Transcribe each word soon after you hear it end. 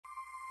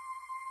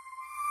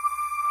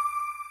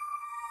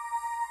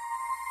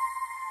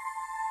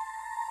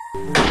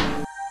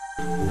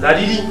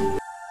Ladidi.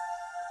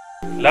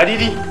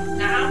 Ladidi.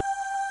 Na'am.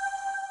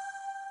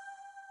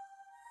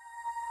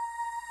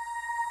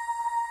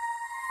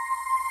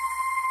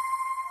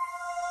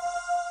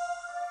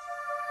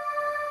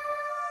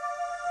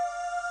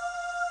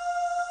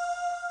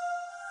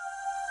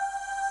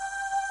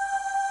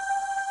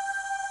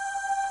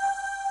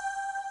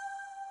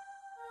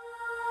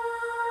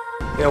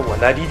 Yawwa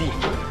Ladidi.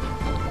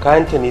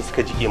 Kayanta ne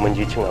suka jike mun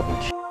je cin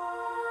abinci.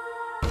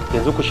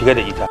 Yanzu ku shiga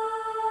da ita.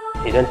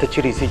 Idan ta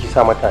cire sai ki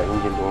sa mata a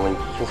injin din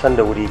wanki. Kin san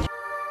da wuri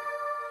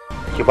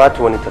ki ba ta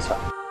wani tasa.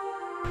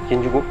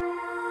 Kin jigo?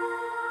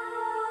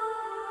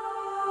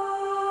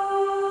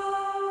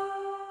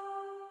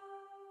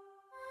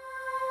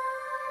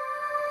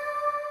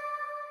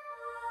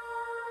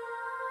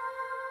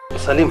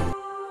 Salim,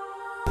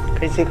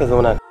 kai sai ka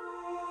zauna.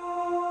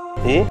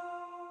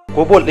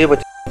 Ko bol ɗaya ba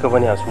ta ka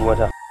bane a su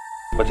wata.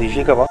 Ba ta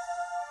yi ka ba?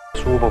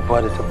 Su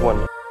babba da tafi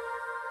wannan.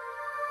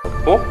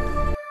 Ko?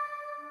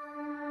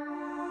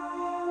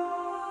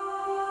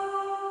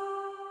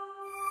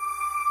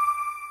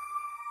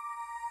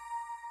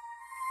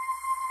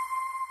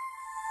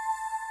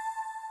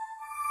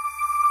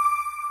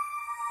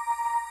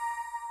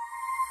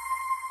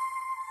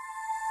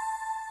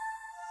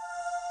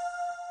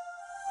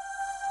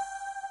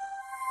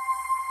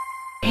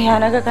 Ya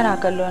naga kana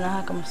kallo na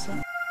haka musu.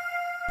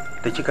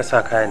 Da kika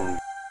sa kayan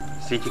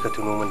sai kika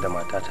tuno min da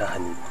matata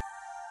Hanifa.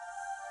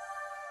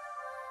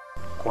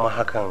 Kuma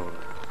hakan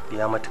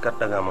ya matukar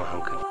daga min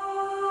hankali.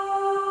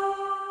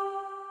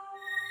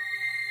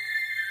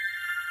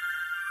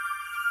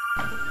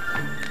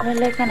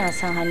 Lallai kana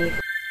son Hanifa.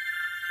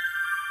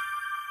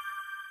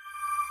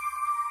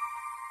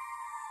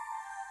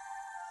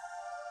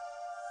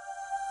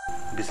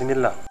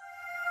 Bismillah.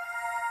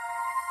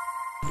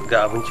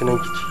 Ga abinci nan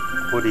kici,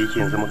 ko da yake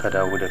yanzu muka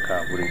dawo da ka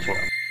wurin cin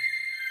abinci.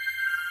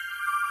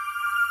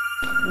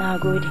 Na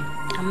gode,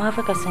 amma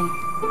fa ka sani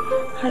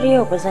har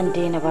yau ba zan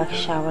daina baka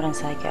shawaran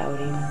sake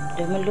aure ba,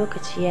 domin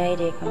lokaci yayi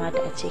da ya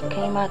kamata a ce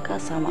kai ma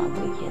ka samu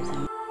abokiyar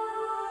zama.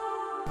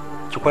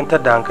 Ki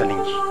kwantar da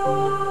hankalinki.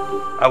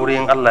 Aure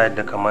in Allah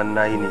yadda kamar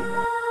nayi ne.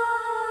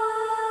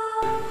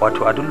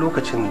 Wato a duk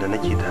lokacin da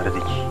nake tare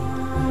da ki,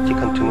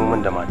 kikan tuno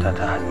min da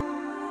matata Hani.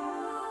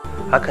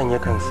 Hakan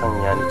yakan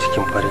sanya ni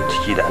cikin farin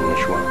ciki da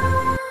annashuwa.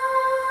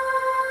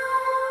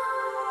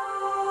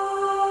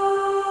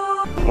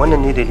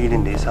 Wannan ne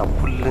dalilin da yasa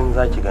kullun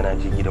zaki ga na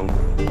je gidanku,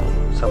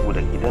 saboda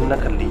idan na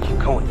kalle ki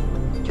kawai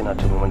kina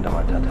tuno min da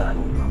matata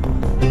Hanifa.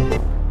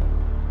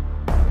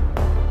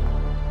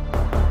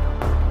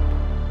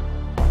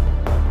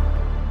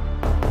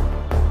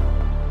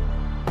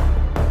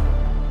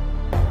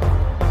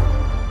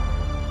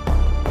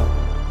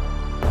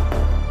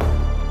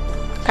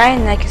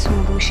 Kayan naki sun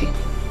bushe.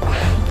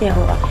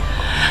 Yawa.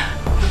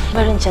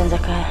 Barin canza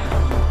kaya.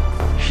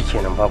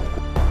 Shikenan babu.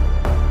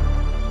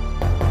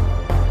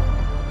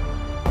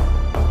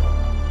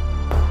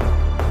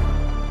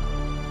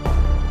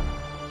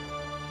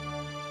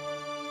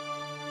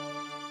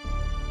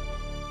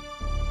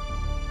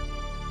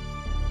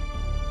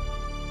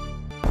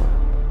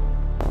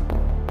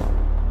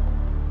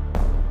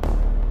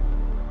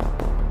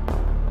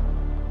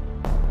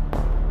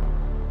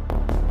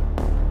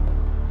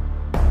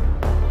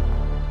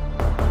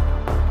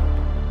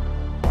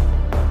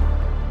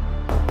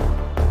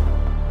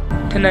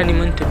 Tana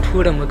neman ta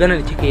tura magana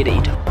da kika yi da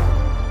ita.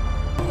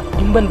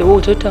 In ban da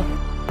wautarta,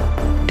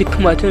 duk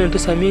matan da ta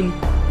same ni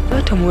za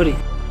ta more.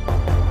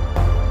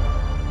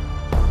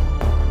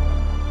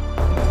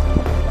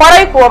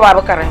 Kwarai kuwa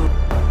babu karami.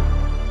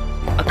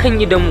 A kan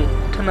gidanmu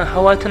tana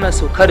hawa tana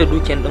sauka da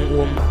dukiyar dan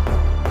uwanmu.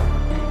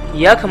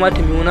 Ya kamata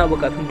mu yi wani abu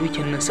kafin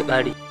dukiyar nan su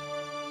ƙare.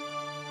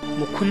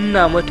 Mu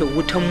kunna mata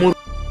wutan muru.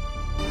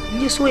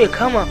 In ya so ya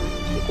kama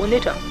ya kone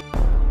ta.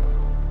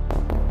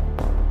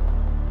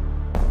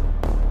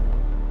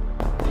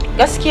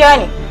 Gaskiya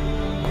ne.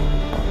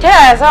 Ta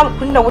yaya za mu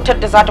kunna wutar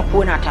da za ta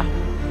kona ta?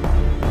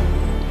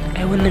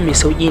 Ai wannan mai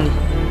sauƙi ne.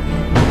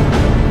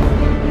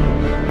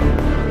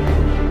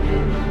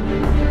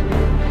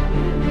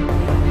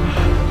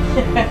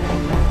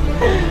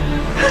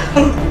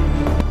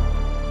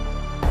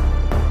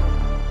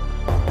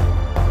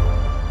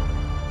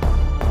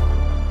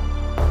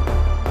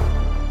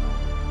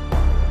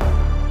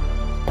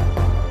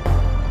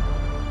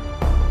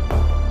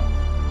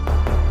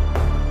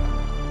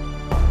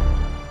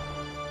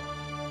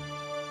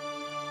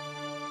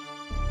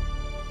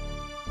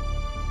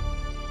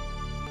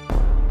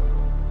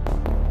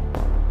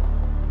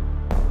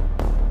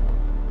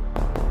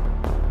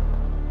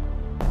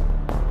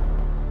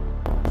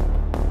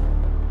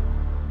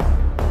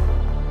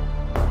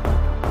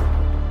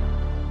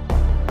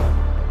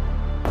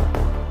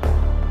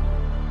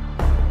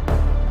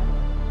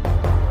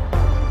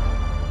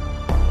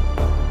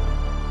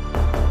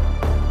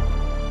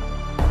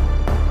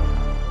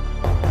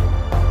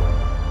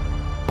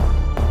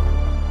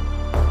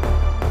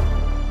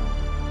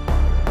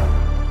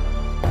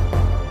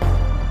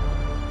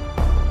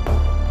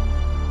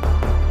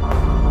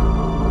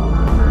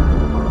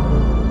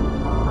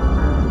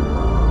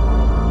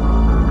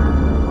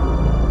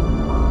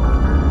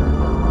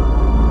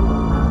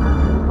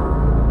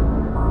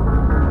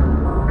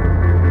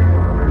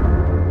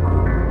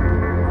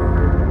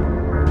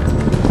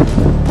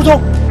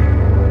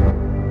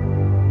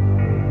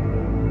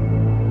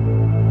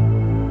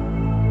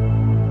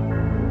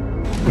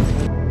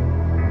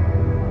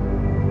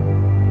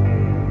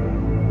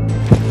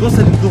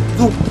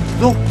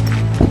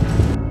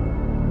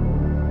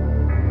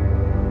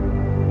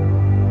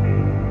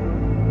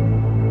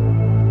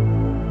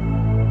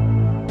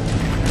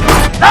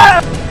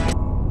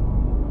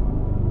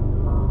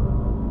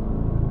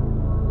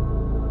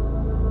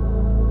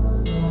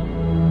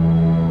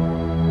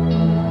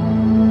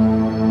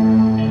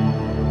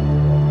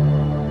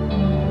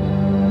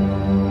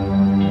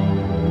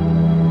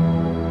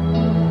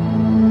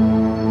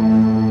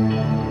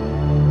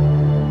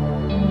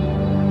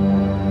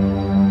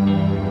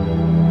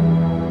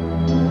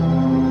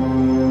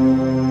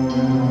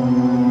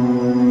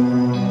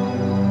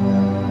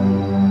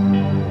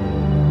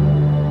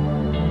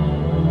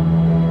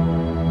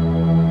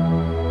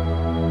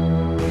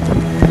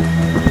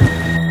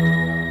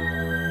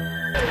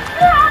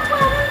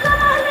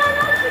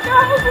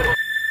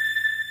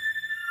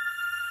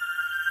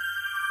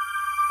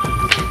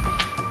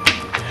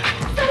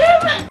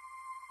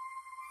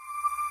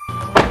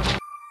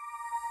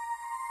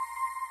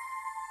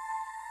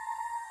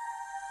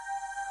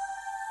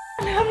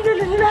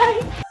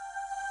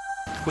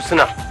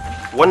 Husna,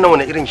 wannan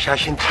wani irin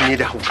shashinci ne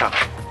da hauka?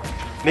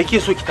 Me ke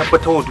so ki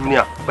tabbatar wa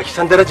duniya? Baki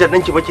san darajar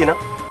ɗanki ba kenan?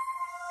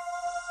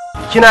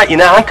 Kina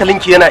ina,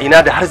 hankalinki yana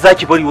ina da har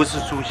zaki bari wasu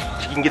su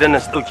cikin gidan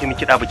nan su ɗauke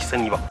miki da baki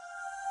sani ba?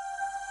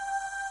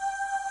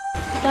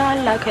 Dan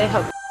Allah kai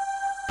haƙuri.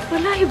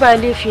 Wallahi ba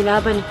laifi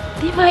na bane.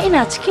 Ni ma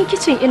ina cikin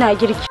kicin ina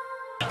girki.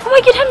 Kuma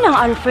gidan nan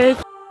alfa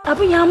yake.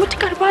 Abin ya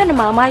mutukar bani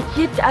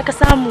mamaki yadda aka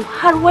samu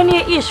har wani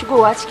ya iya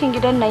shigowa cikin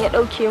gidan nan ya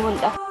ɗauke min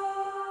da.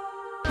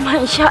 Amma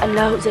insha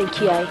Allah zan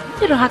kiyaye.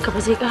 Irin haka ba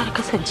zai ƙara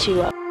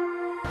kasancewa.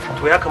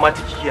 To ya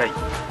kamata ki kiyaye.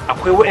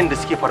 Akwai waɗanda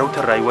suke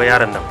farautar rayuwar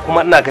yaron nan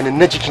kuma ina ganin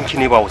na jikinki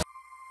ne ba wasu.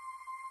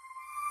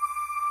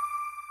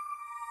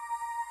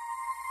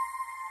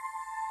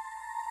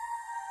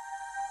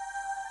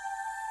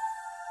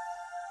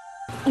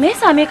 Me ya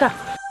same ka?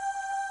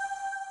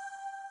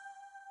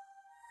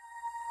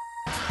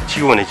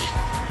 Ciwo nake.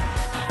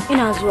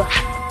 Ina zuwa.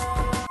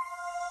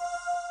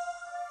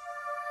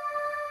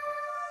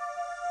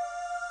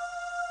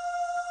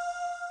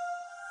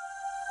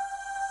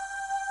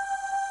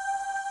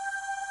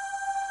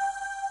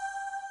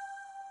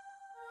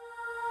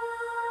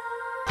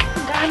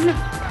 Ga nan.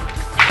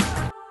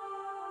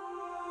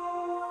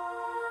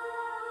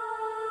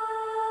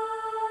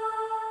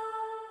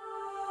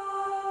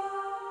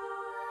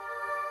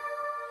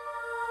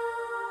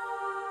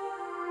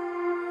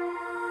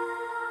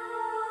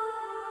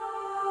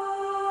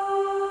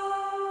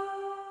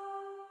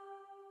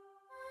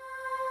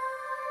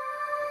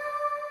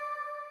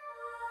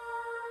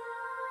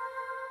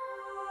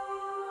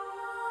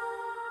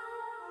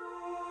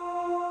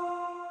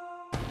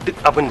 Duk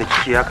abin da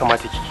kike ya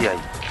kamata ki kiyaye.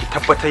 Ki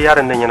tabbatar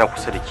yaron nan yana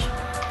kusa da ki.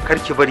 Kar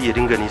ki bari ya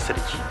dinga nesa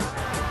da ki.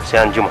 Sai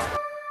an jima.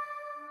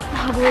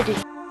 Nagode.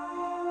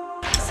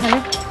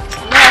 Sanin,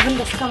 ga abin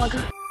da suka maka.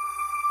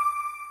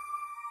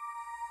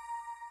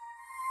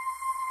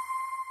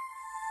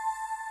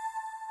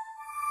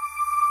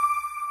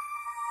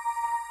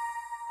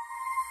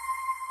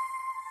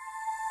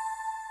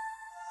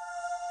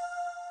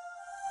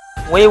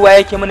 Wai wa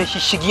yake mana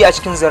shishigi a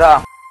cikin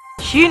zira'a?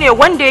 Shine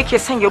wanda yake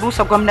son ya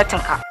rusa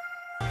gwamnatinka.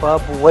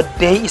 Babu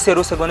wadda ya isa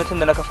rusa gwamnatin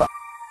da na kafa.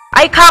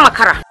 Ai kama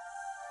kara.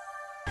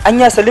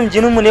 Anya Salim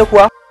jininmu ne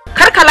kuwa?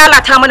 Kar ka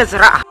lalata mana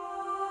zira'a.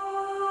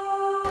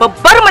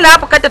 Babbar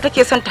munafukar da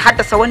take son ta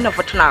haddasa wannan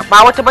fitina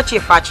ba wata bace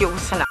face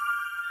Husna.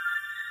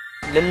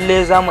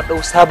 Lalle za mu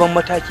ɗau sabon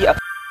mataki a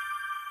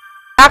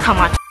Ya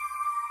kamata.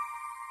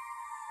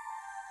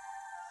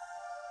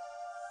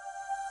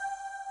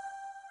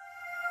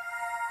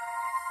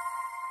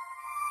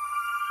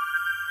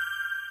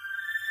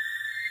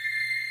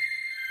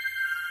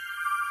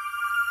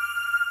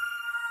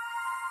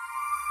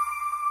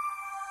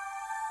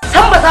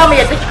 Za mu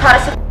yadda ki fara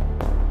su.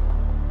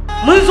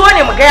 Mun zo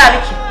ne mu gaya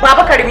miki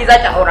Baba Karimi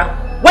zaki aura.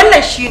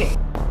 Wannan shine.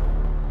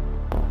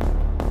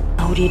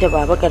 Aure da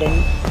Baba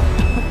Karimi.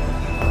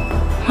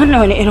 Wannan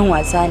wani irin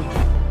wasa ne?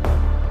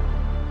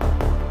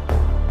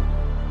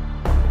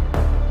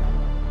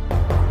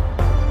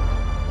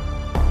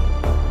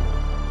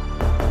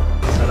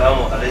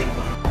 Assalamu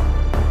alaikum.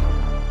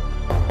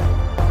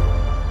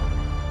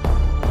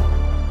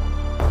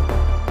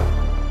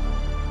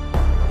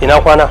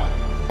 Ina kwana?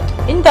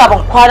 Inda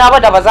ban kwana ba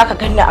da ba za ka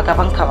ganni a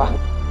gaban ka ba.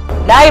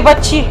 Na yi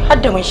bacci har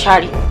da mun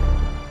share.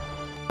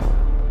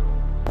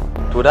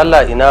 To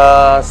dalla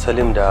ina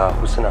Salim da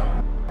Husna?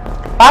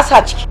 Ba sa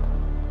ciki.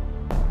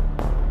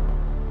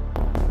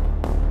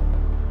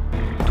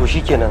 To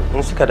shikenan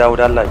in suka dawo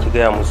da Allah ki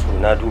gaya musu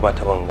na duba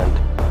ta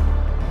banganta.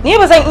 Ni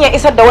ba zan iya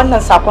isar da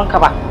wannan sakon ka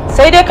ba.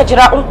 Sai dai ka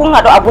jira in kun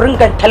haɗu a gurin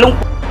gantalin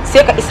ku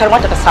sai ka isar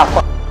mata da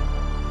sakon.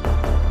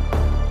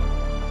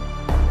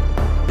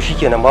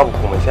 Shikenan babu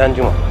komai sai an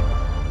jima.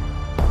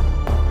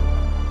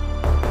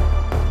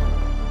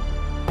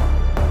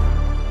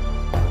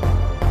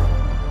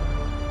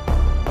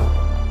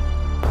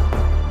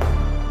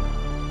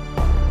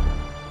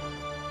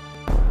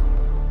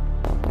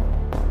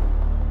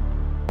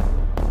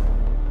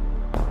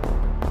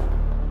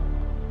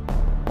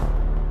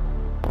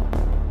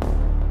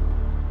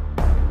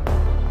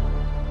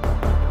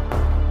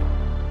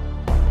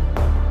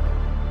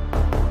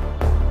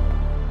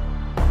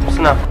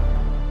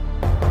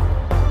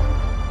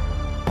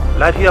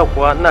 Lafiya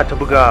kuwa ina ta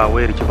buga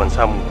wayar ki ban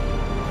samu.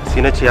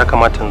 Sai na ce ya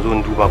kamata in zo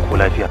in duba ko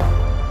lafiya.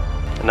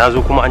 Na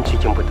zo kuma an ce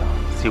kin fita.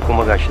 Sai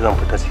kuma gashi zan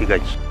fita sai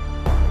gaki.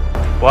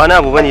 Wani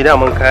abu bane da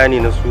man kaya ne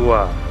na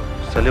suwa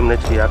Salim na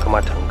ce ya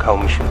kamata in kawo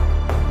mishi.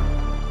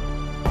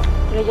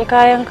 Rage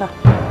kayanka.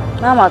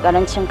 Ba ma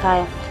karancin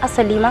kaya.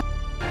 Asali ma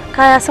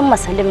kaya sun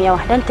masalim yawa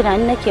dan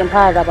tunanin nake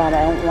fara raba ma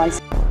yan uwansa.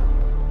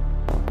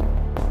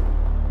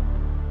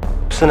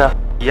 Suna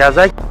ya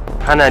zaki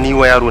hana ni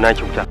wa yaro na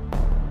kyauta.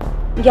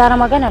 Gyara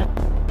maganar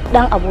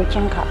dan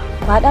abokinka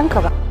ba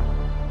danka ba.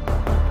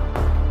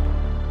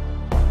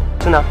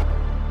 Suna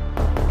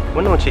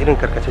wannan wace irin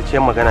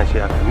karkatacciyar magana ce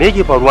haka? Me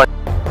yake faruwa?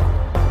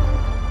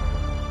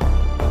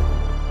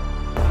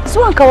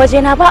 Zuwanka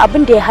wajena ba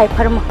abin da ya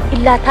haifar min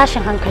illa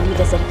tashin hankali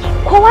da zargi.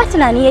 Kowa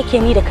tunani yake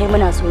ni da kai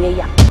muna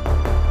soyayya.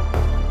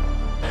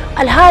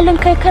 alhalin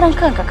kai karan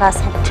kanka ka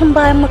san tun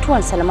bayan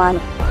mutuwan Salmanu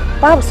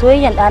babu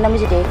soyayyen ɗa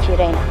namiji da yake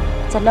raina,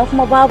 sannan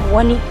kuma babu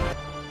wani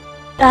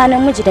ɗa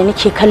namiji da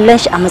nake kallon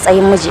shi a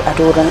matsayin miji a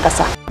doron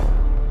ƙasa.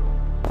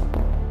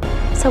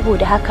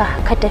 Saboda haka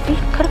ka tafi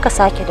kar ka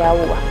sake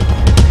dawowa.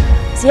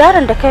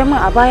 Ziyarar da kai min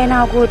a baya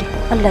na gode,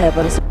 Allah ya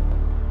bar su.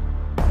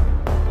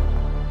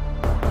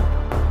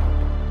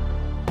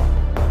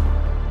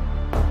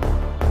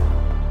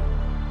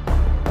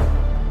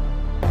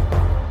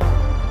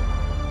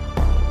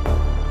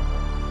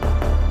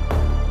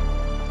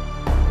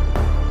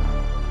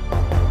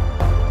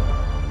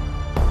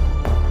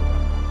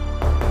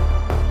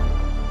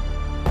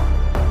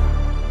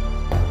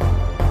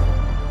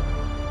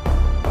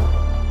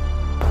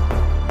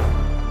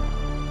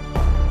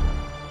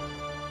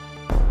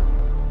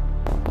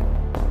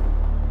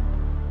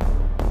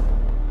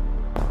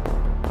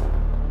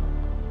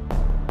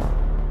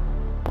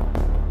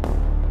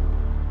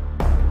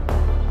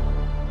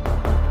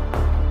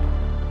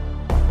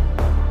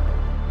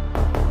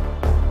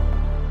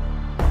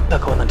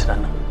 Saka wannan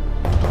tunanin.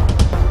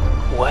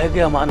 Wa ya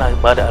gaya ma ana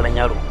ba da aran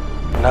yaro?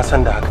 Na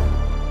san da haka,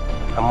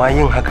 amma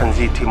yin hakan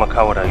zai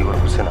taimaka wa rayuwar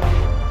Husna.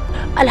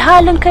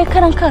 Alhalin kai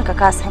karan kanka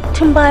ka san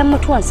tun bayan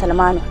mutuwan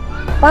Salmanu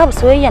babu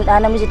soyayyen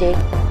ɗa namiji da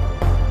yake.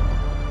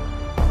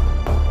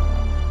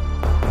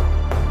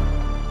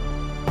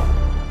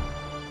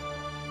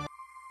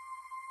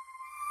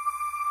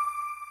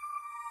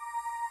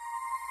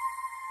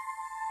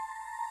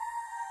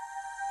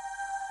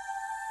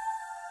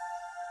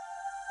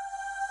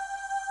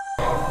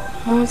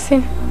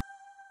 Musin.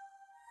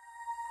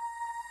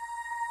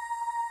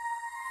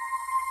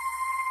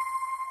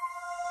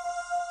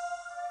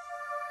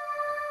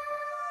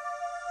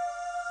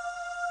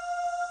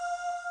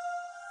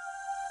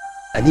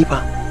 Hanifa,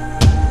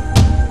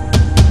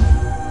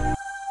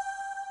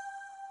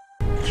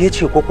 ke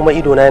ce ko kuma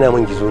idona yana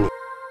min gizo ne?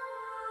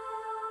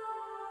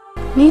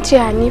 Ni ce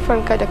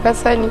Hanifanka da ka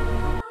sani.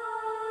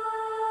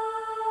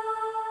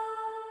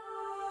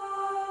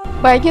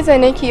 Ba gizo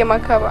nake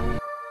maka ba.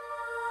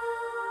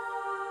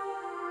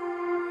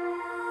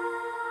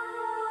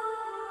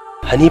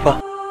 Hanifa,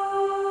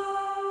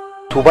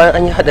 to bayan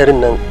an yi hadarin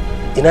nan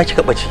ina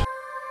kika ɓace?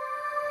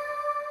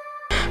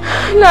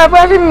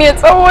 Labarin mai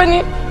tsawo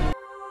ne.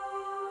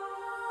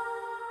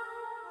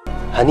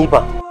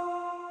 Hanifa,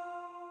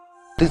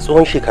 duk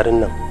tsawon shekarun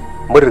nan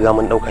mun riga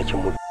mun ɗauka kin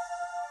mutu.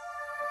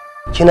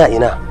 Kina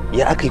ina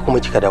ya aka yi kuma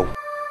kika dawo?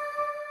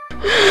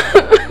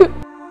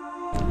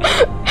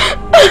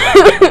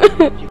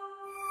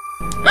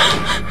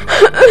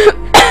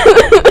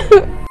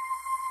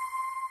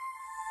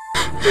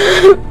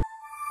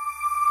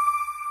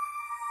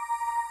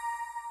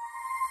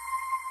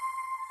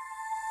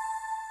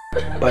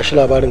 Ba shi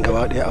labarin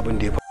gaba ɗaya abin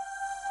da ya faru.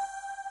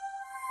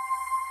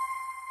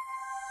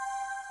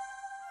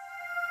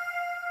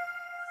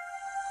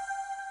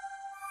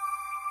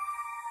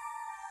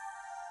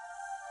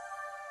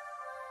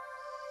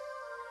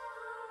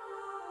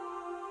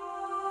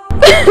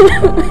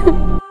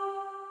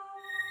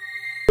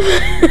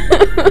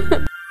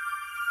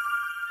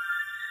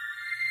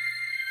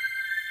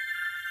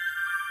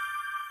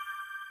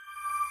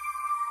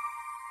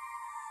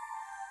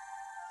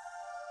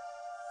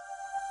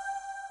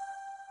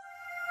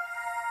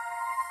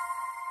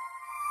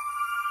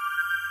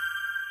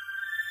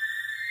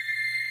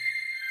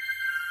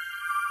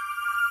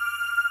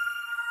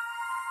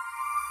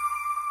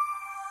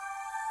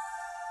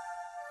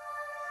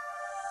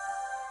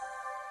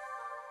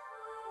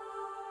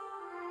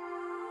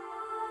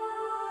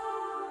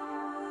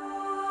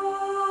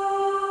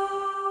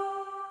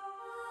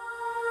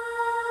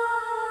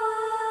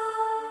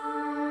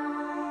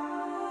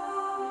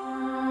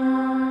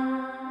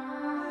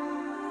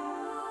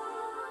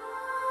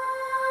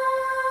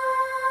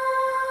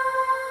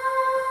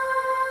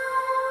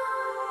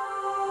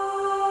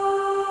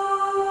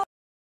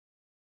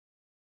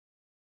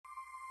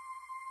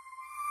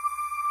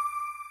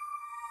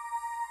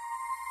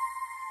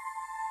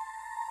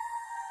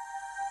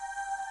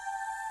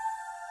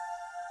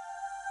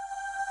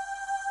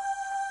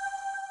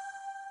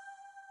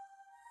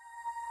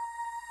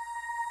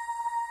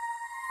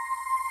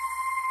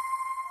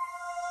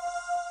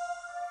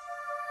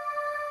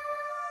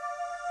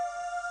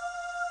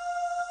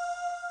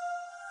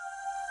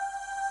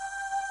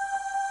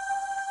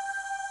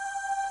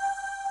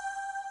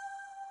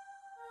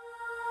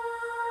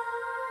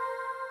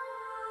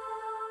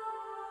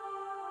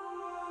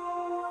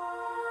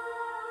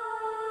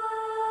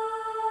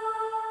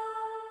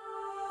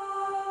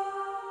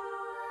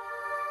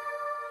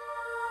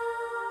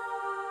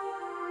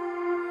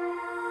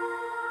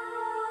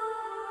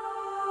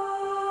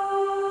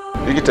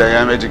 Likita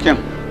ya mai jikin?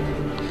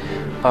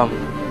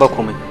 Ba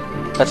komai.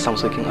 Za ta samu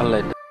saukin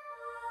Allah ya.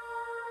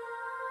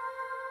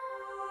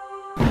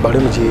 Bari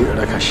mu je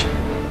raka shi.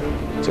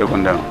 Sai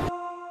kun dawo.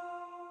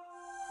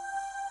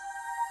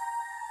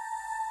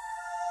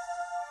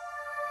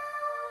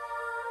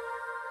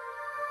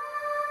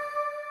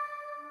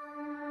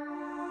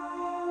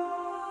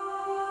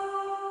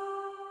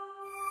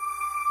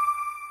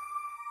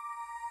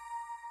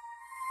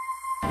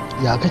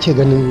 ya kake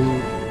ganin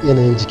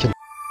yanayin jikin?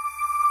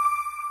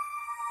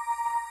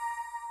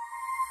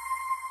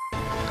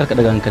 Karka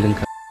daga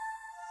hankalinka,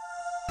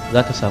 za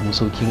ta samu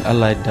saukin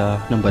Allah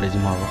yadda nan ba da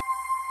jimawa.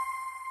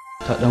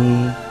 Ta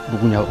dan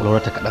bugun ya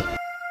ƙwaƙwalwar ta kaɗan,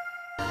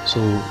 so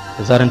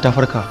da zaran ta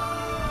farka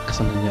ka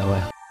san ya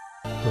waya.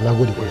 To na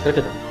gode kwarai.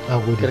 Karka da. Na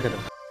gode. Karka da.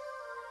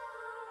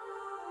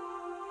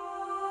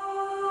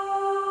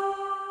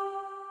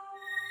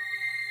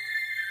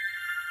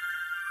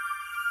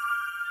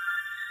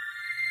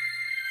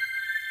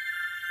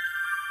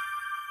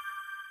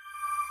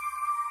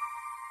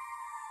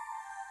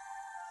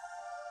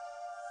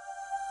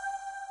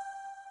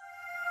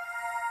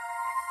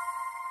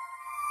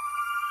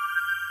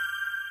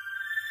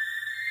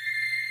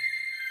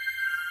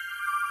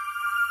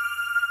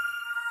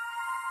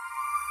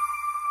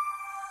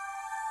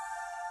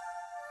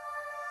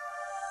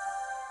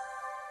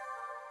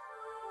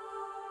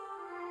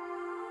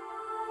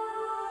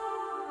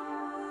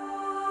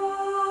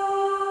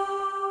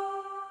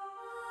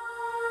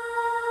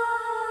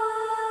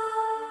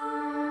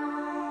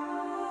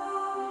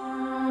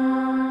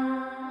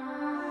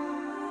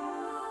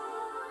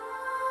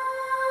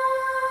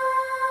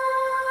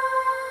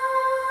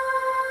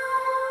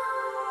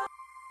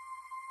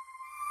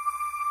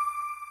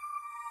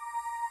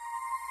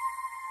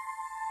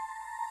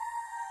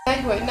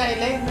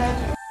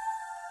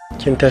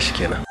 Kin tashi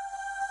kenan.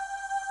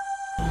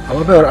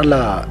 Amma bayar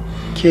Allah,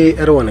 ke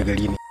yar wani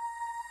gari ne?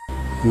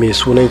 Me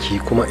sunanki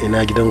kuma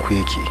ina gidanku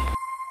yake?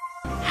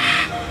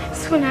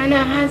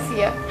 Sunana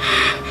Hasiya.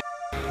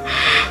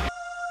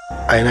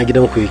 A ina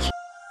gidanku yake?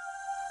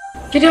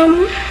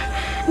 Gidanmu?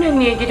 Nan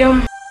ne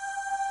gidanmu.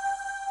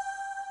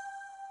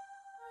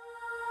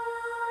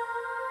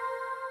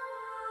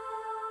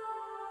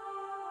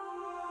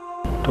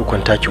 To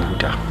kwanta ki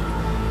huta.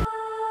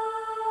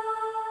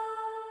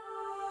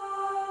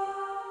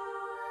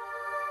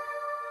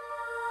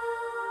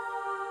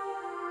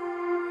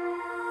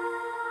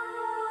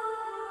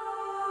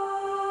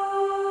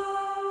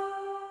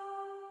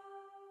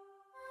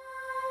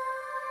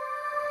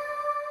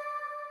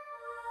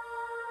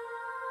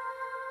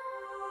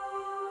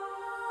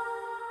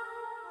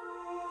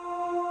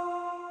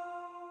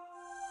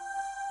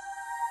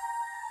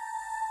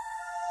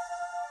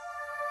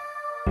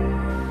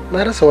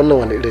 Na rasa wannan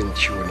wani irin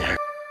ciwo ne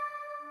haka.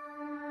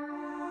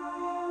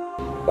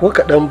 Ko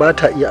kaɗan ba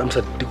ta iya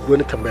amsa duk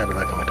wani tambaya da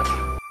za ka mata.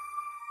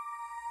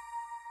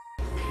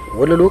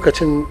 Wani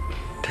lokacin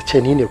ta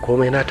ce ni ne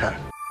komai nata.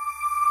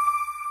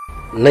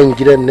 Nan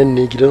gidan nan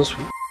ne gidansu.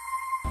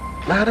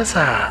 Na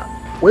rasa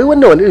wai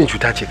wannan wani irin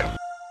cuta ce kam.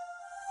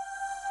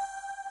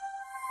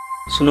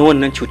 Sunan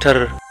wannan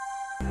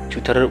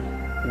cutar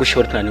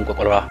gushewar tunanin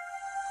kwakwalwa.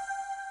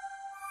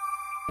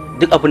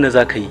 Duk abin da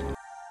za ka yi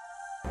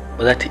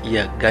ba za ta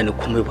iya gane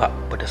komai ba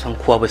ta san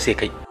kowa ba sai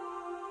kai,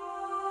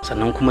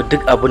 sannan kuma duk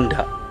abin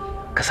da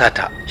ka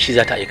sata shi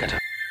za ta aikata.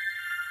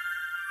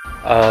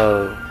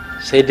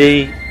 Sai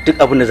dai duk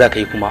abin da za ka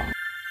yi kuma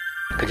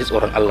ka ji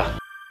tsoron Allah.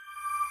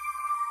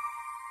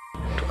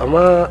 To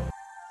amma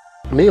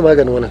me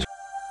maganin wannan?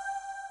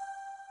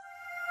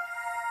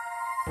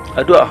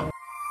 Addu'a.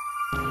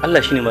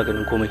 Allah shine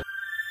maganin komai.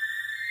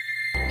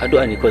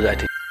 Addu'a ne ko za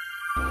ta yi,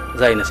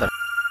 za yi nasara.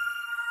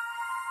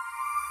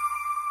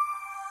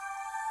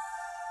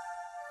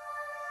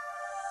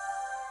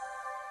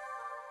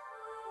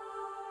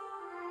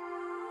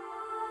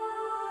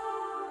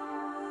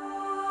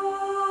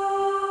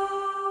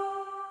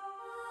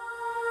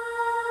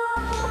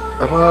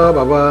 Amma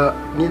baba,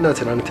 ni na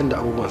tunanin tunda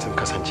abubuwan sun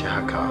kasance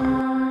haka,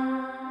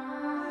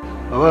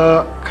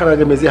 baba kana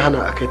ga me zai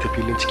hana a kai ta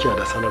filin cikiya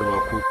da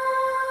sanarwa ko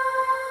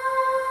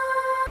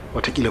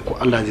watakila ko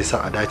Allah zai sa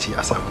a dace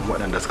a samu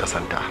waɗanda suka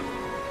santa.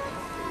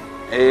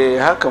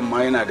 Hakan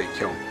ma yana da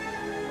kyau,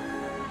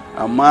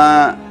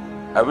 amma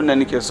abin da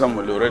nake son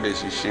mu lura da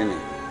shi shine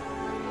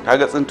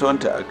kaga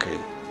tsintuwanta aka yi,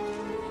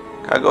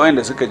 kaga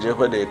wayanda suka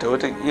jefa da ita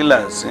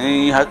watakila sun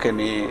yi haka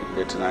ne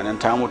da tunanin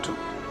ta mutu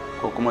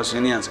ko kuma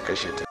sun yi su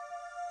kashe ta.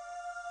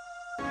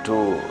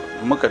 To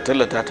muka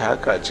tallata ta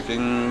haka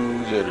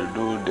cikin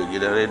jaridu da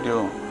gidan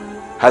rediyo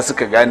har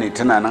suka gane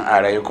tana nan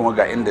a raye kuma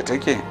ga inda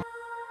take,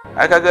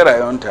 aka ga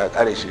rayuwanta ta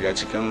kare shiga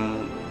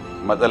cikin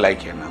matsala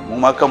kenan, mu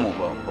ma kanmu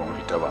ba mu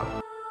fita ba.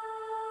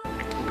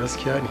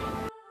 Gaskiya ne,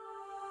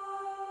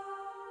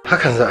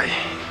 hakan za a yi.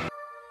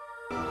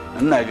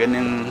 Ina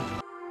ganin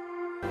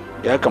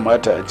ya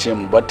kamata a ce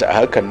mu batta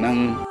a hakan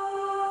nan,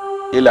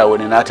 ila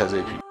wani nata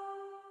zai fi.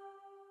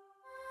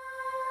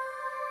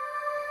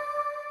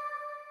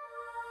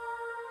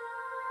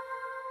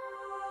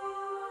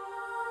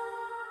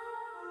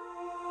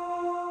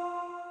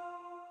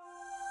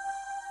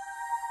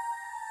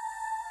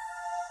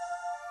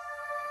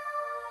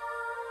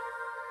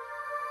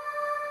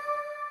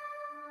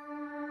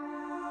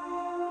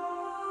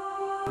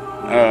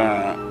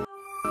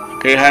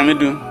 Kai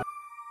Hamidu,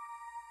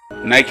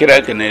 na kira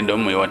ka ne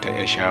don mai wata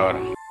ya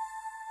shawara.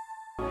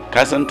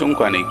 Ka san tun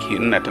kwanaki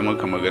ina ta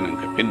maka maganin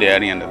ka fidda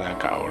yarinyar da za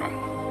ka aura,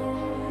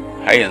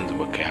 har yanzu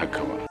ba kai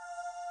haka ba.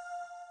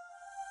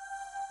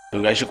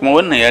 To gashi kuma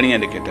wannan yarinyar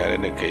da ke tare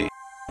da kai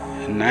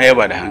na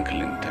yaba da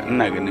hankalinta,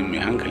 ina ganin mai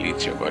hankali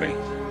ce kwarai.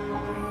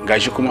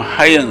 Gashi kuma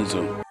har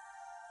yanzu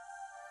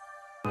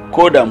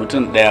ko da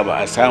mutum ɗaya ba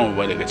a samu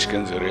ba daga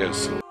cikin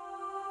zuriyarsu,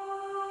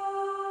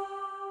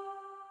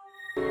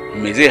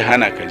 me zai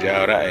hana ka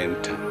jawo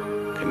ra'ayinta,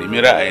 ka nemi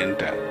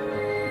ra'ayinta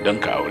don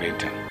ka aure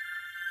ta?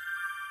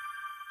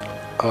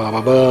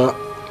 Baba,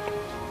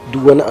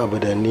 duk wani abu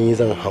da ni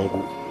zan hango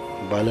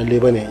ba lalle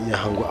ba ne iya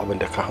hango abin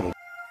da ka hango.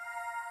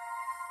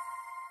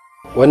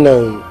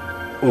 Wannan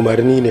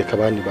umarni ne ka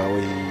bani ba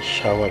wai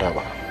shawara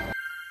ba.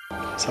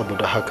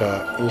 Saboda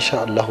haka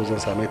insha Allah zan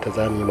same ta,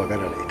 za mu yi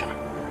magana da ita.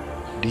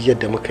 Duk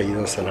yadda muka yi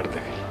zan sanar da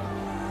kai.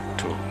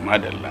 To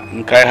madalla,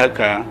 in kai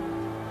haka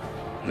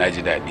na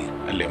ji daɗi.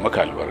 Allah ya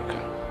maka albarka.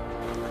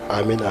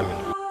 Amin amin.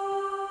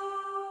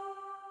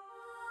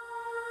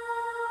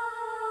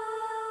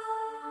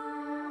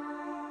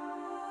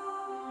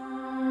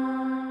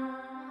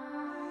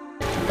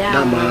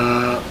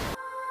 Dama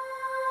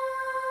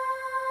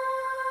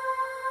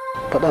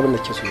faɗa abin da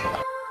ke so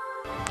ba.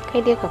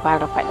 Kai dai ka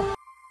fara faɗa.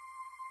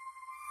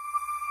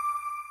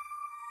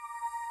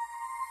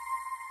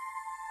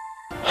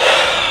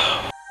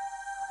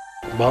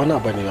 Ba wani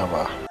abu ne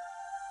ba.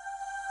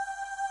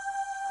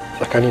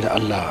 Tsakani da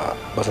Allah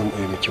ba zan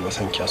ɓoye miki ba,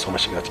 san kya so ma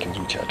shiga cikin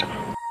zuciyata.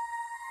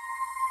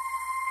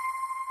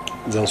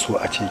 Zan so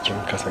a ce kin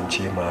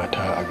kasance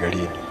mata a gare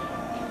ni,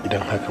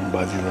 idan hakan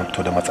ba zai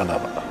zanto da matsala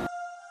ba.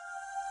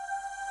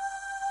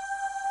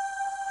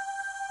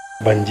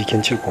 Ban ji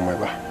kin ce komai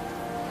ba,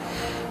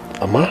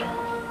 amma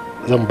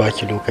zan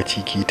baki lokaci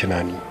ki yi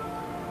tunani.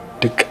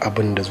 Duk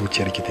abin da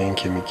zuciyarki ta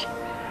yanke miki,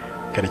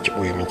 kada ki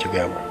ɓoye miki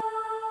gaya mu.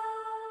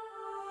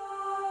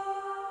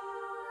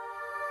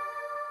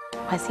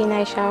 Ba sai na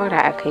yi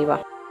shawara a kai ba.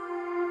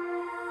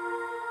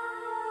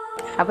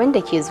 Abin da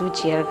ke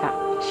zuciyarka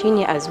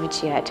shine a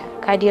zuciyata.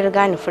 Ka dai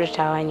riga ni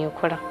furtawa ne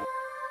kuran.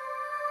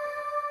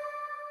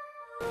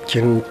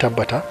 Kin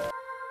tabbata?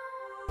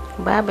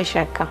 Babu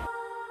shakka.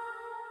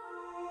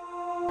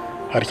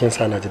 Har kin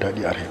sa na ji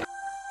daɗi a raina.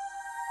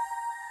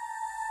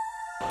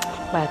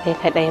 Ba kai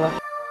kaɗai ba.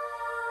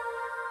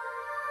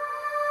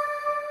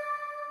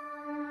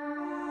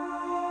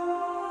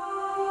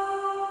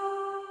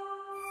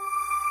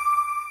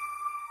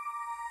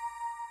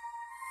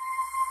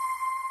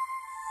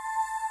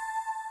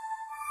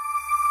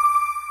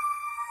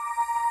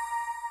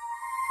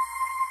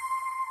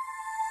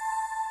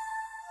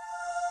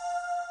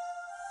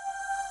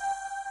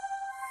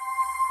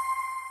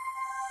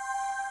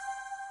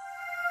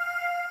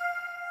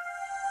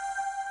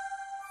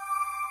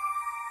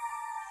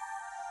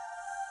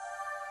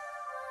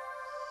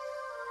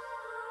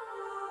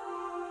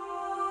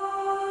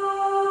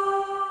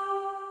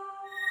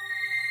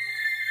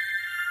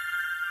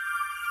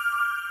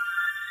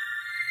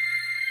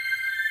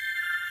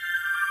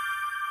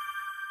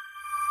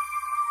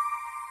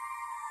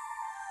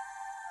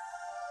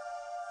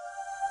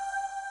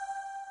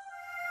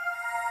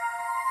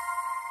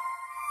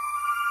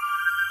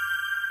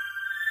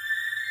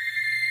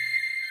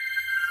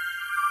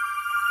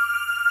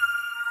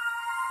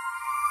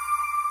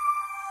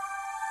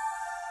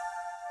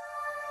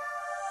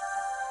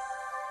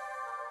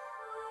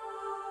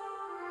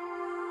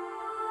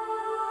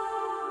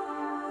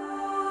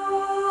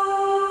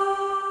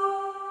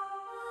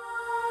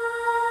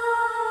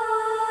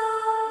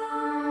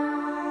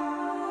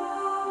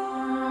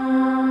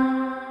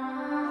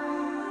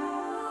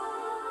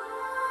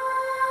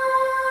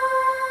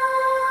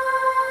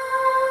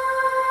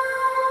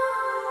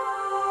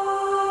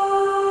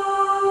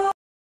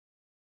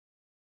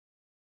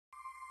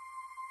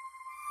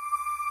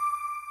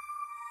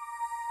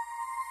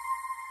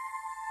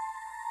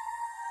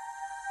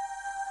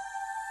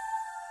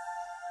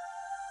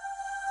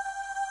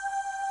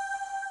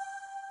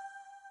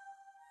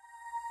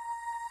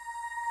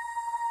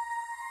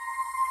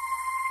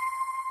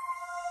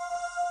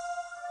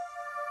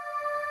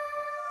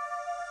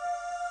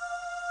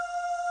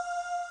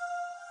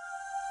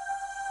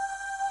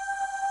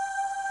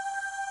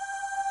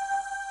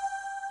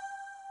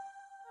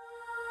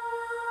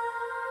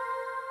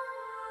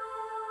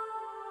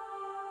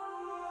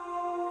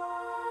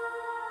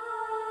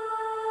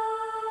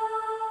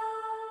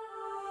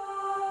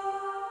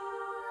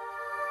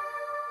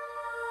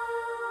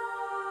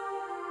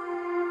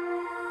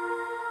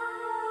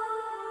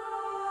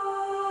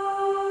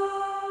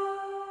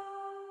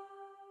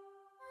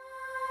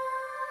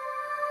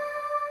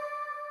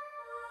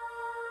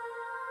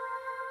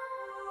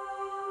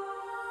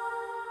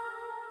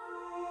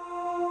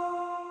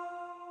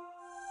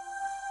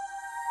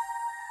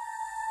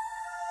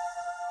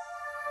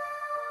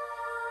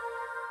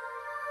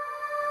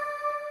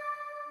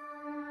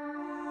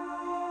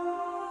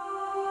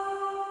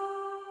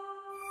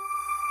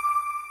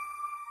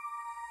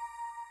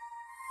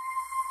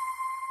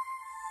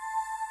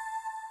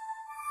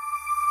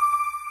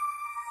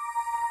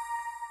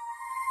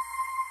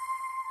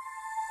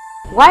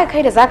 Waye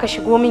kai da zaka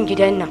shigo min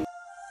gidan nan?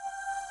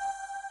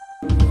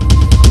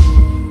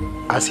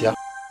 Asiya,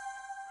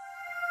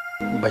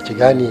 ba ki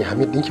gane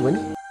Hamid ɗinki ba ne?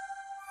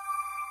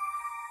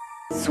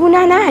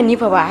 Suna na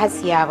Hanifa ba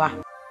Hasiya ba.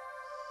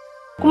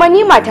 Kuma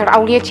ni matar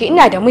aure ce,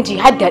 ina da miji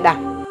har da ɗa.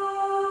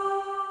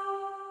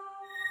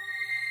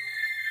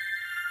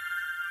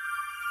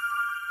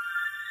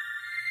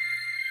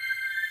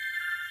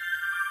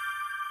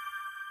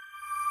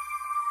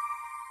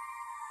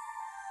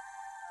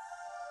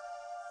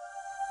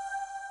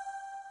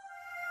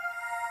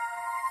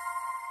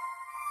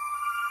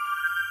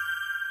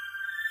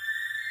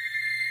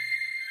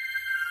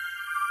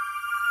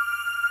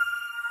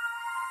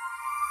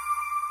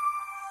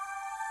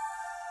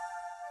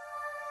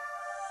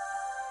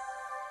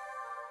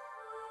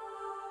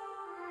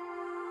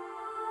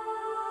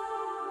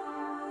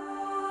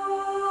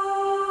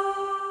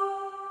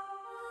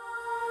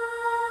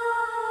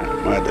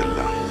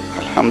 Madalla,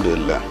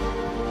 alhamdulillah,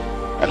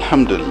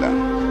 alhamdulillah,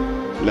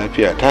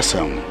 lafiya ta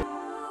samu.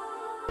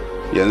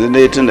 Yanzu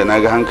dai tun da na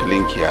ga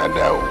hankalinki ya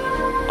dawo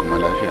kuma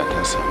lafiya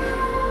ta samu,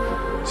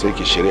 sai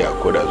ki shirya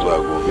koda zuwa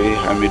gobe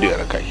Hamidu ya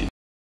raka ki.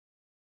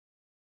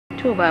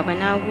 To baba,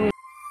 na gode.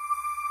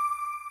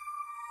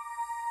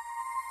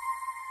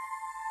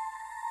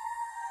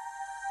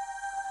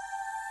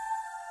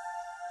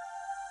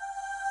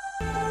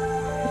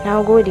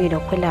 Na gode da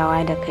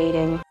kulawa da kai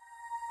da ni.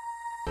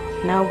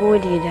 Na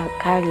gode da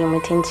kare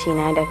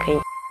mutuncina da kai,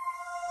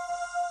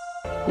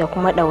 da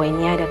kuma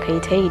ɗawainiya da kai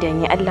ta yi da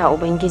ni. Allah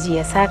Ubangiji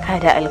ya saka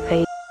da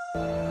alkai.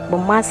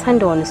 Ban ma san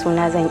da wani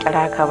suna zan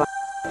kira ka ba,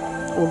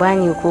 uba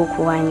ne ko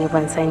kuwa ne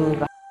ban sani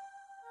ba.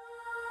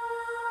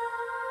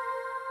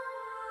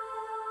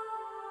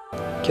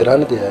 Kira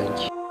ni da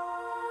yayanki.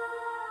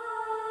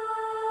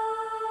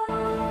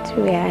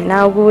 Tuya,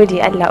 na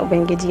gode. Allah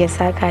Ubangiji ya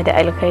saka da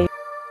alkai.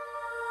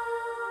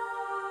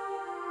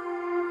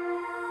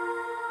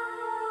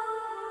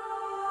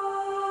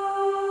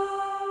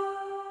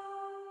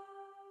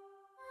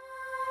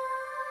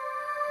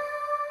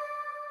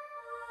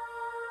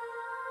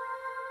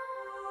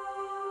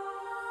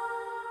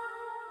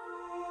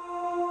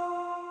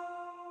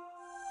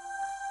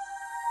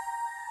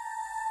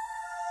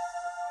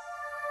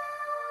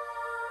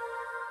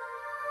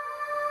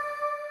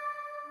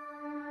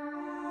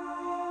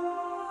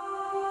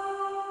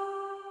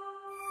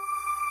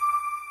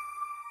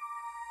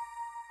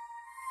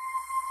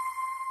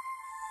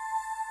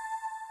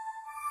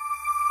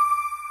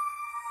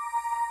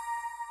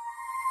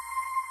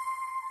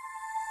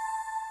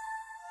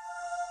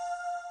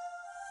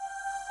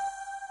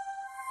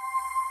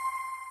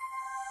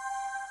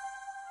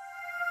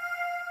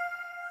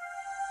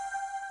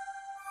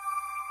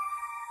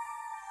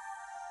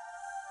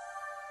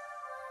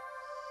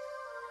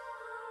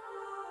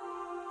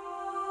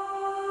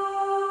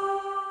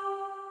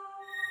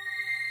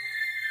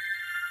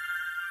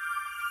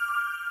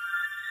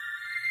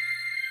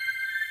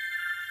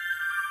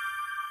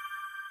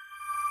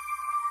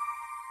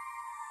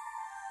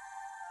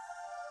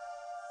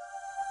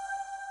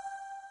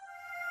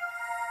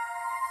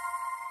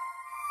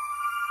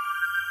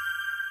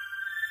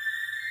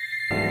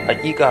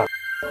 Hakika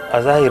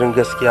a zahirin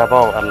gaskiya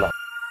bawan Allah,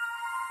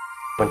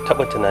 ban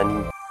taba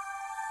tunani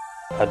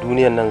a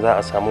duniyan nan za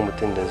a samu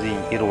mutum da zai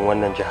yi irin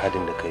wannan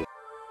jihadin da kai.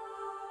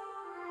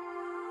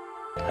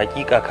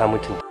 Hakika ka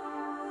mutunta,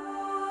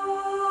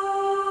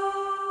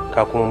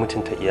 ka kuma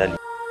mutunta iyali.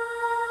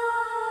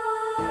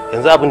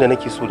 Yanzu abin da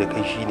nake so da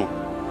kai shine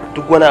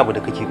duk wani abu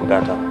da kake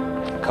bukata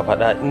ka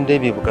faɗa, in dai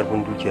bai bi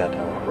karfin dukiya ta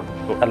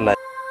in Allah.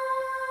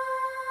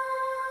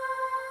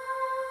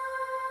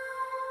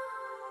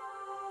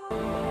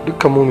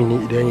 Dukkan mumini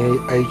idan ya yi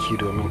aiki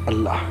domin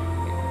Allah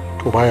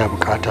to baya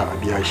bukata a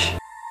biya shi,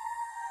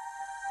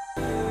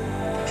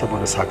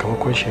 saboda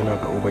sakamakon shi yana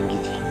ga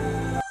Ubangiji.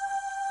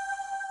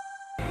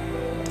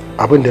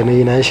 Abin da na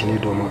yi shi ne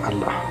domin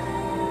Allah,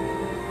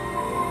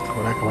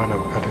 saboda ka bana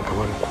bukatar ka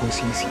bani ko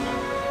sisi.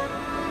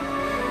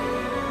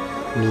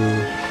 Ni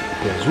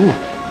yanzu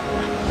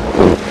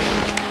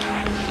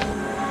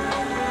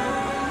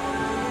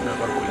na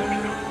farko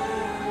lafiya.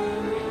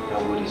 Na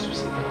gode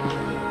sosai.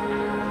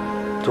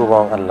 To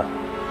bawan Allah,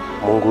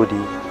 mun gode.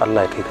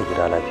 Allah ya kai ka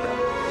gida lafiya.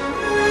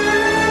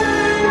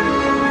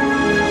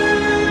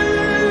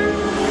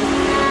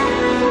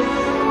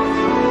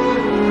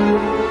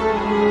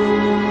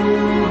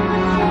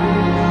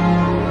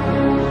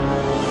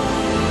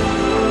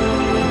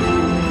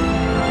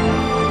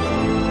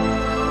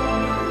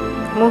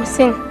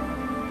 Muhsin,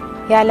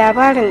 ya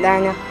labarin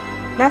ɗana?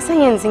 Na san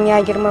yanzu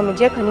ya girma, mu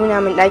je ka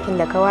nuna min ɗakin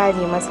da ka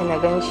ware masa na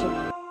gan shi.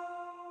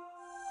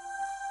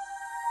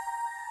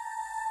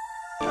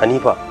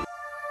 Hanifa,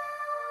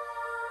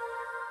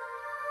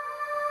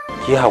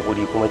 ki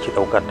haƙuri kuma ki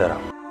ɗaukar dara.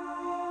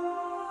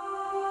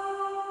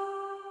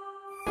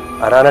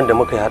 A ranar da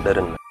muka yi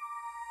haɗarin nan,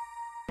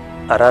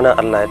 a ranar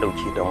Allah ya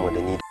ɗauki ɗanmu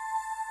da ni.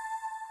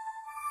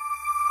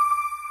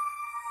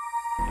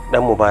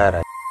 Ɗanmu baya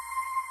rayu,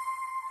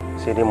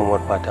 sai dai mu mar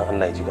fatan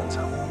Allah ya ji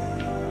gansa.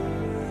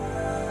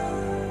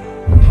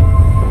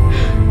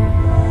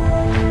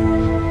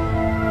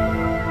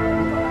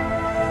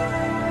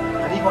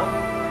 Hanifa,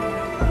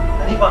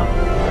 Hanifa.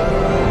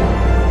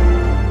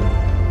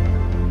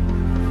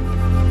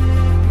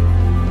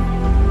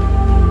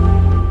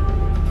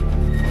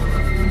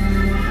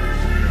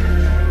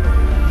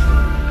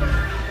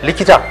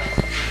 Likita.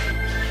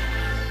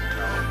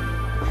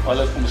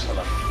 Alaikum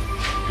salam.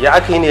 Ya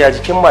aka yi ne ya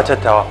jikin matar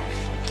tawa?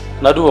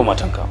 Na duba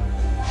matanka.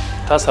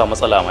 Ta samu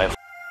matsala a mahaifa.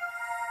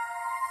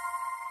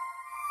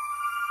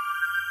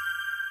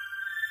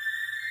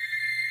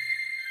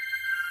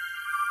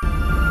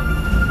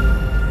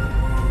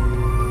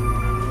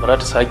 Ba za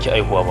ta sake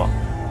aihuwa ba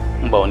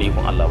in ba wani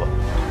ikon Allah ba.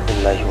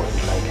 Wallahi wa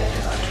inna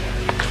ilaihi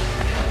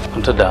raji'un.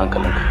 Kwantar da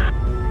hankalinka.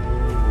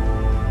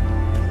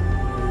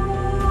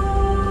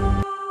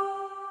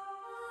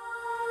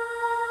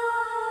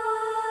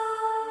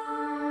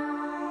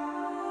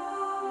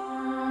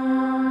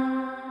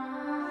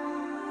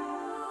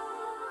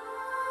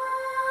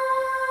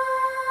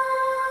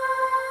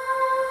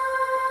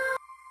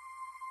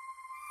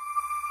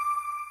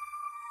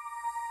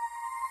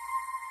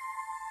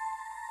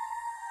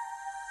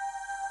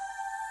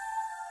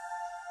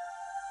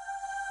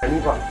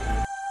 Hanifa,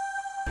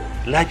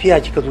 lafiya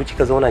kika zo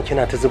kika zauna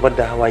kina ta zubar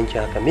da hawayenki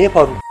haka, me ya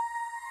faru?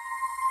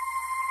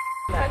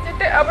 Na ji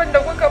duk abin da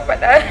kuka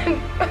faɗa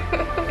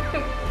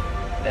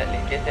da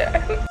likita.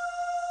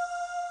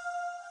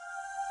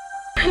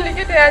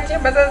 Likita ya ce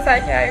ba zan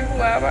sake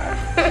haihuwa ba.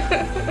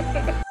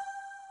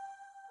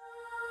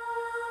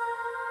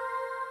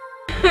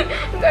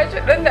 Gashi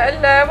ɗan da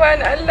Allah ya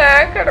bani, Allah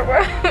ya karba.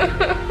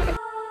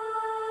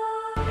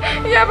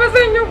 Ya ba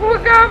zan yi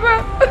kuka ba.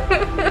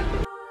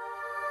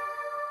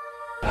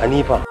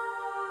 Hanifa,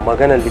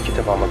 maganar likita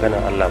ba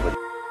maganar Allah ba.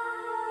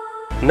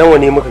 Nawa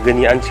ne muka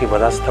gani an ce ba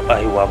za su taɓa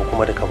haihuwa ba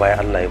kuma daga baya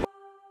Allah ya ba.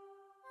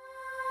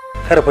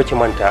 Kar fa ki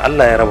manta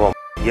Allah ya raba mu,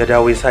 ya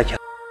dawo ya sake.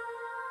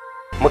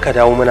 Muka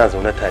dawo muna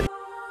zaune tare.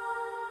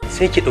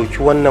 Sai ki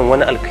ɗauki wannan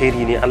wani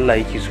alkhairi ne Allah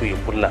yake so ya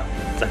kulla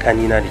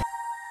tsakanina da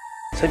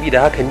ki.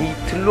 Saboda haka ni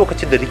tun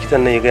lokacin da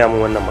likitan nan ya gaya min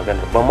wannan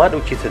maganar ban ma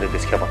ɗauke ta da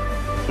gaske ba.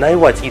 Na yi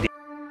watsi da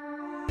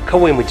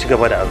kawai mu ci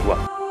gaba da addu'a.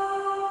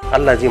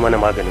 Allah zai mana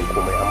maganin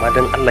komai amma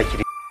dan Allah ki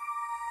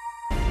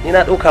ni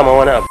na ɗauka ma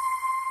wani abu.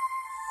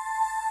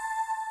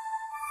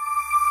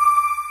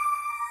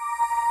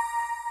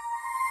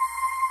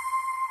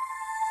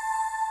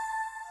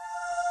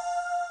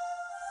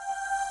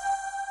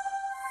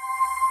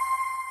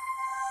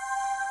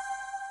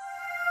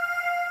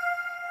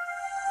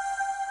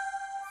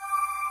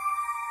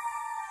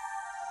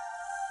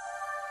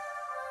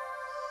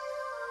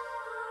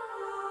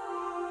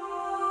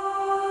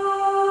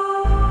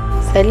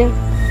 Salim,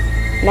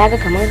 na ga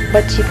kamar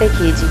bacci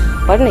kake ji.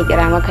 Bari na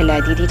kira maka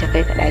Ladidi ta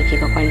kai ka ɗaki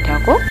ka kwanta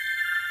ko?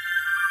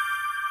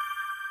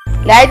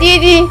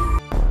 Ladidi!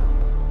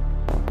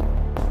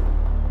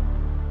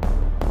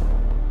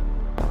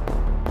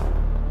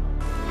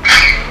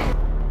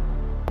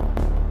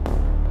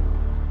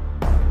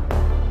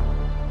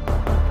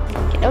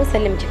 Ki ɗau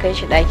Salim ki kai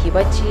shi ɗaki,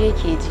 bacci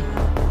yake ji.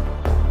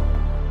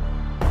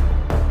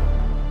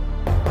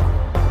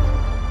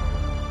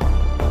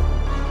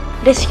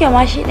 Da shike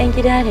ma shi dan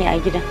gida ne a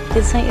gidan,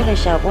 kin san irin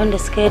shakon da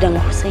suka yi da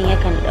Muhsin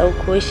yakan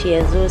dauko shi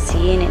ya zo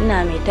siye ni,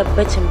 ina mai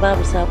tabbacin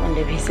babu sakon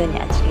da bai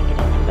sani a cikin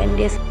gidan nan ban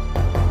dai.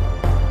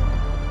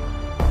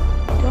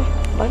 To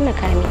bari na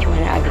kai miki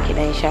wani abu ki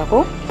dan sha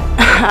ko?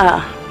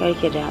 A'a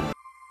yarki da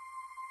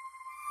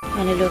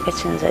wani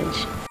lokacin zan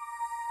ji.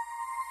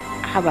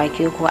 Ha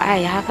baki ko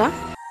ai haka?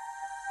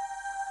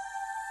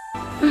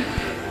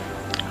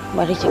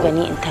 Bari ki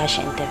gani in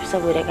tashi in tafi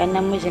saboda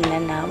kannan mijin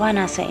nan na ba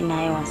na san ina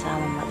yawan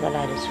samun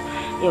matsala da su.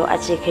 Yau a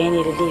ce kai ne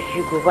da laifi,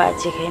 gobe a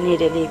ce kai ne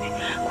da laifi.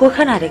 Ko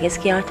kana da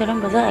gaskiya wata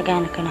ran ba za a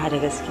gane kana da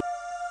gaskiya.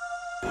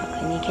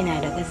 Haka ne, kina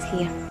da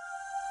gaskiya.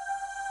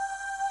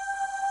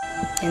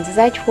 Yanzu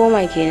za ki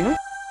koma kenan?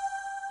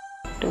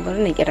 To bari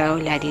na kirawo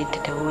Ladidi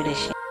ta taho da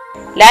shi.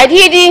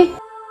 Ladidi!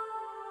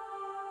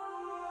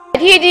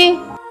 Ladidi!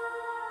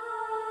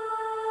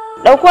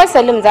 Ɗauko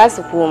Salim za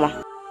su koma.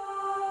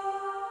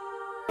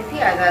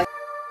 Tafiya za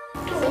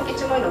su. Sun ki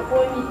ci mana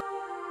komi.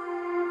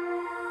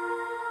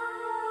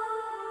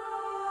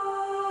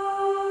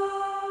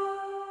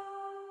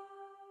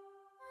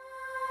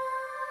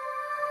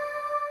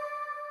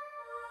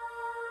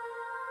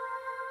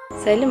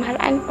 Salim har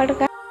an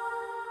farka?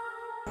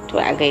 To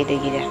a gaida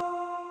gida.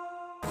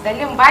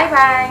 Salim bye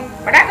bye.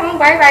 Ba za ka mun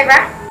bye bye ba?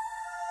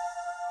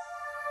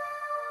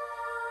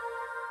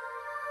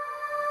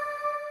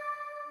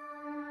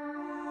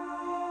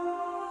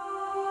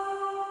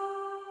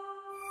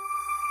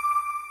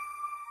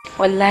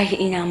 Wallahi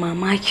ina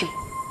mamakin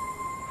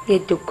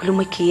yadda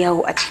gulma ke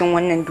yawo a cikin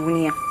wannan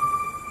duniya.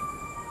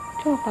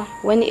 To fa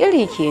wani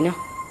iri kenan?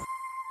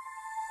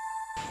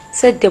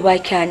 Sadda ba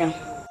kyanan.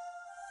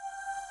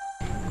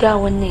 Da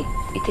wannan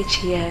ita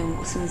ce yayin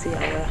kusan zai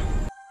aura.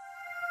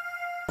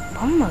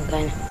 Ban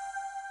magana.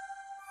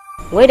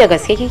 Wai da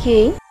gaske kike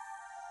yi?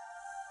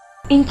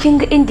 In kin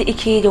ga inda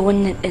ike yi da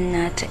wannan ɗan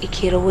nata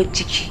ike rawar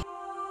jiki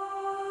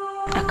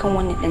akan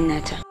wannan ɗan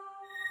nata,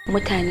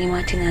 mutane ma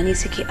tunani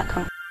suke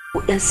akan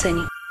ɗansa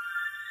ne.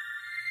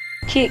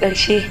 Ke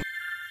ƙarshe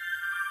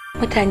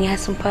mutane har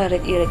sun fara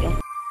raɗe-raɗen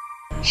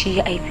shi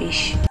ya aife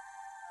shi.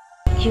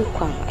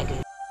 Ikon Allah.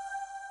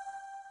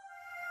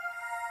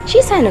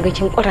 Shi sa naga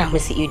kin ƙura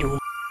musu ido.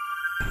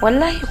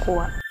 Wallahi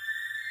kuwa.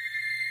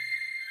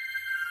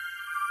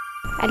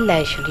 Allah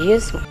ya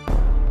shirye su.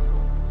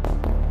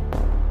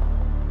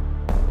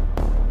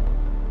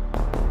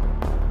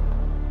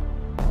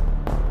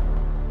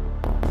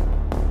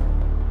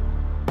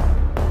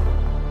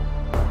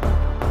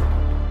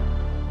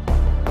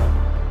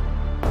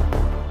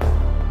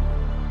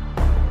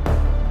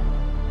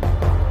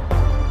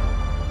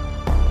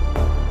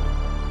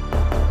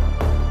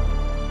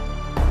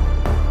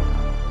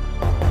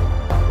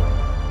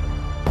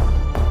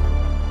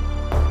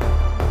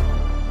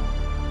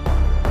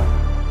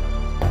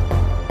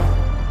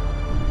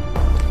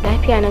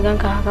 Lafiya na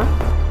ganka haka?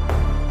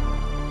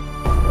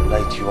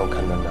 Wallahi ciwon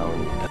kan nan nawa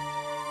ne.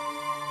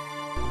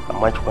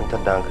 Amma ki kwantar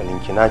da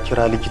hankalinki, na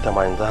kira likita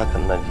ma yanzu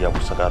hakan na ji ya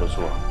kusa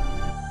ƙarasowa.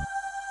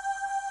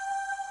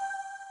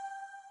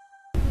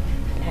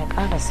 Ya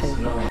ƙara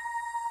sauki.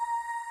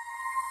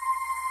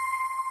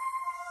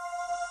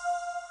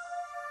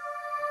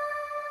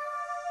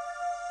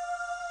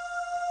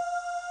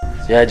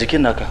 Ya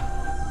jikin naka?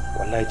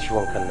 Wallahi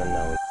ciwon kan nan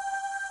nawa.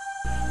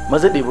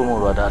 Maza ɗebi mu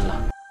ruwa da Allah.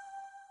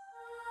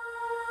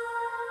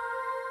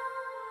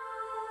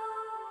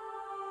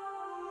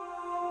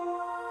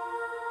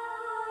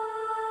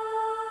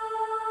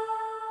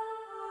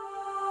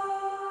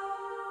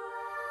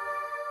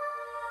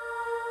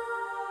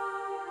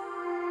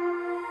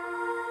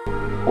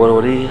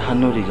 Warware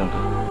hannun riganka.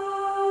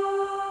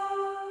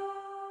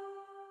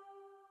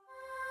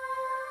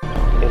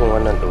 Irin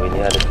wannan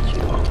ɗawainiya da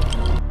kake ba.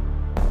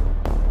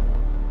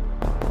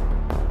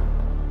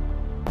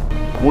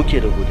 Muke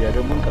da godiya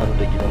don mun karu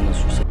da gidan nan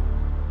sosai.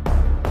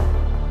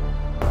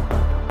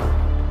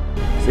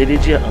 Sai dai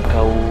jiya an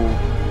kawo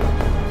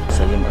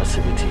Salim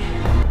asibiti.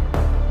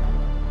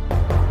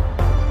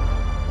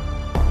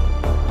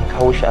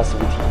 Kawo shi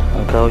asibiti?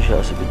 An kawo shi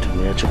asibiti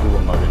ne, ya ci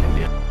guban maganin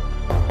biya.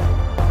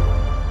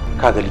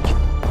 Kaga likita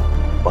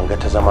ban ga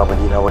ta zama ba,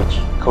 ni na warke,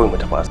 kawai mu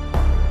tafi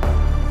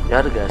asibiti. Ya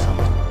riga ya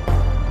samu.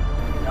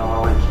 Na ma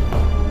warke.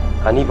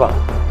 Hanifa,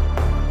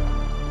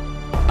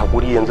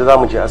 hakuri, yanzu za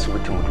mu je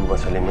asibiti mu duba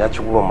Salim, ya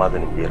ci guban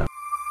maganin bera.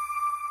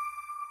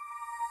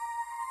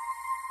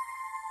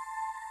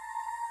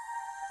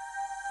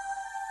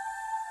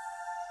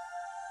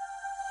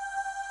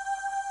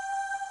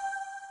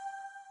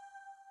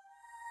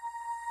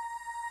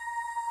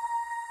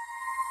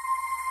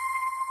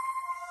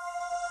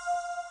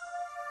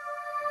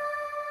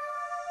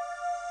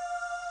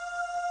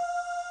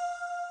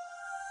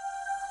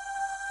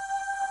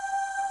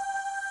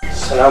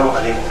 Assalamu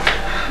alaikum.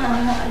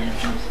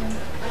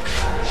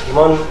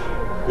 Iman,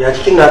 ya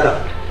jikin naka?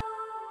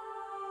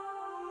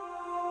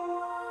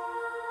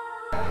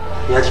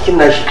 Ya jikin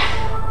nashi?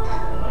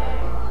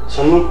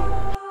 Sannu?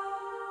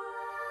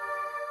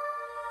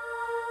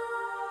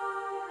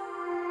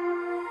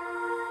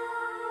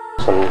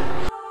 Sannu.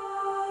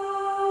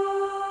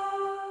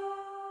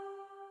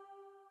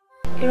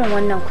 Irin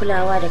wannan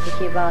kulawa da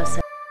kake ba wa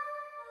Salman.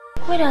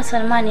 Ko da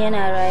Salman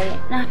yana raye,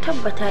 na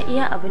tabbata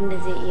iya abin da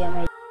zai iya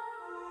mai.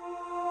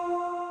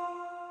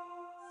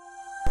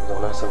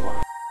 Zauna Salma.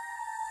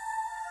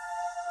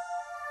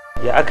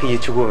 Ya aka yi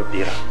ci gobe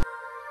bera?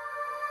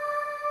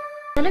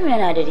 Salim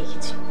yana da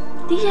rikici.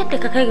 Duk yadda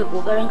ka kai ga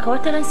kokarin ka,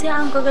 wata ran sai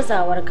an ga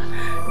gazawar ka.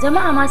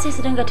 Jama'a ma sai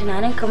su dinga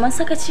tunanin kamar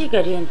sakaci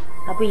gare ni.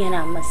 Abin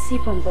yana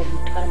masifin ban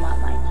mutukar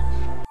mamaki.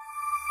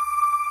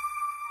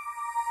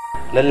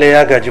 Lalle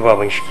ya gaji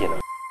baban shi kenan.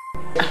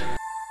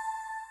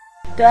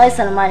 To ai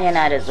Salman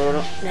yana da tsoro,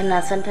 dan na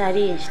san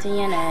tarihin shi tun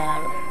yana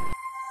yaro.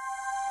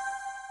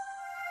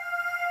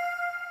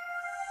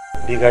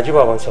 Bai gaji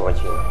babansa ba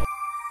kenan.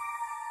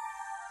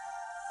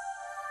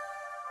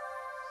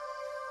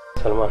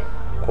 Salman,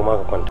 kuma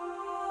ka kwanta.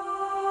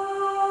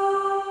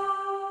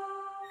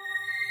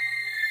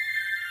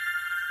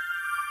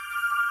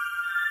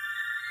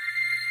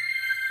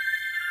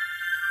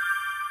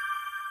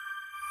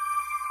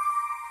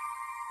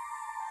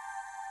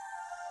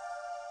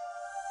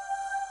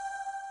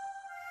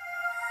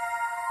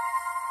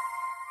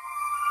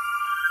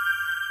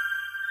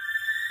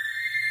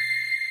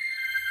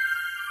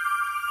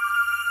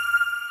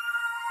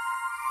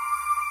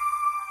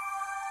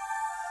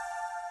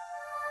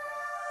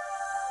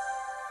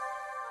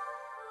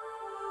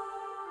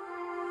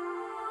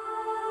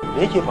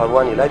 Me yake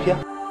faruwa ne, lafiya?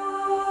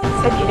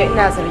 Saboda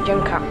ina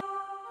zargin ka.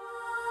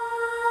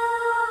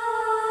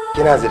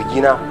 Kina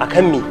zargina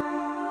akan me?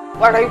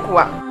 Ƙwarai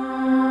kuwa.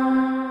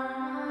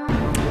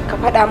 Ka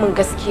faɗa min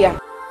gaskiya.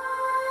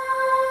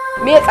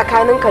 Me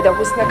tsakaninka da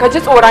Husna? Ka ji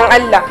tsoron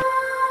Allah.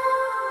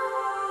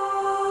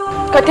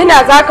 Ka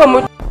tuna za ka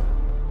mutu.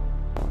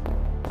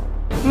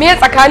 Me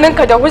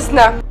tsakaninka da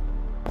Husna?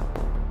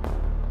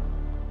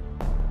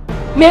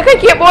 Me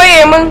kake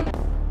ɓoye min?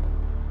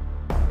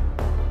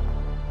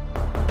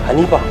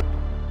 Hanifa,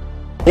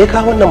 me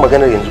ka wannan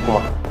maganar yanzu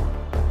kuma?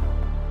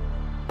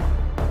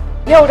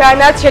 Yau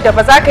rana ce da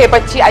ba za ka yi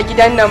bacci a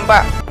gidan nan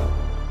ba.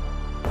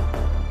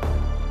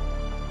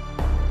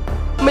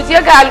 Mu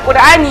je ga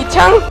Alƙur'ani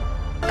can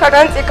ka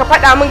rantse ka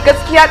faɗa min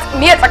gaskiya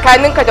me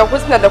tsakaninka da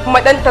Husna da kuma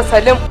ɗanta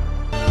Salim.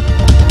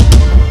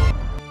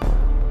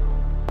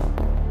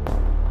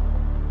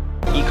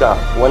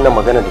 hakika wannan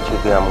magana da ke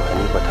gaya min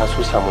Hanifa ta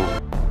so samun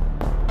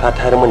ta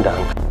tayar min da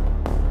hankali.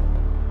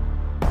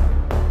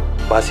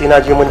 Ba sai na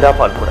je mun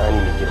dafa alkur'ani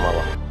mai girma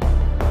ba.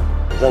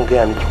 Zan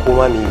gaya miki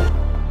koma me ne.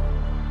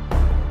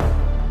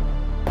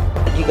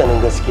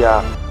 Hakikanin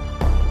gaskiya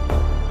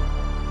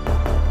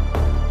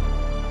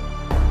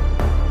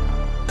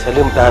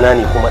Salim ɗana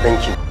ne kuma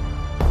ɗanki.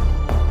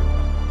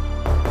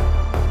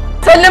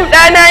 Salim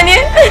ɗana ne?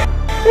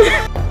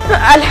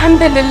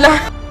 Alhamdulillah.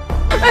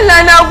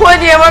 Allah na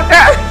gode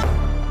maka.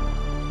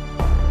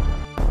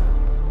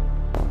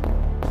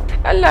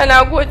 Allah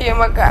na gode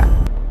maka.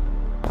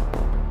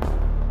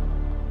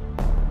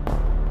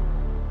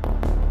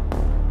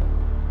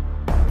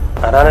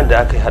 A ranar da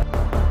aka yi haɗu,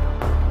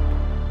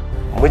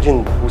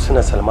 mijin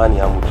Husna Salman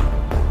ya mutu,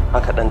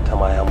 haka ɗanta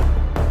ma ya mutu.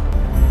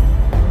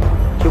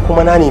 Ke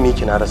kuma na neme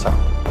ki na rasa.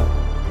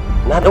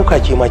 Na ɗauka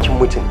ke makin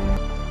mutum.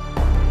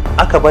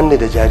 Aka banni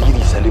da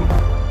jariri Salim.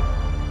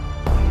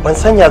 Ban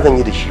sanya zan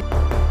yi da shi.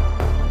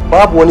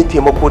 Babu wani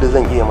taimako da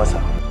zan iya masa.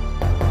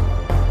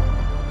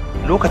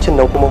 Lokacin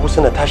nan kuma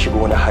Husna ta shiga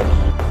wani hali.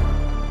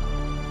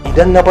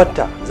 Idan na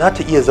batta za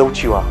ta iya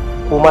zaucewa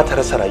ko ma ta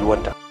rasa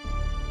rayuwarta.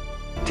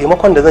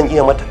 Taimakon da zan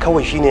iya mata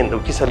kawai shine in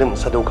ɗauki Salim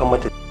sadaukan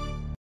mata.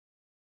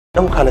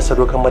 Ɗauka na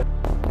sadaukan mata.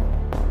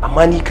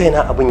 Amma ni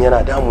kaina abin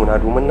yana damuna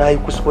domin na yi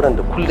kuskuren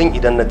da kullum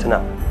idan na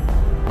tuna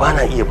ba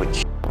na iya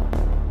bacci.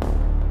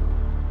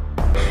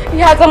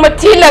 Ya zama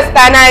tilas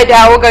ɗana ya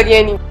dawo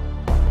gare ni.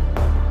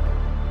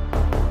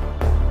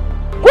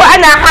 Ko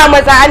ana ha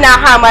maza ana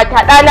ha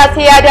mata ɗana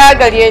sai ya dawo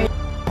gare ni.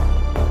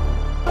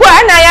 Ko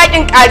ana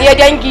yakin ƙariya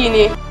dangi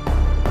ne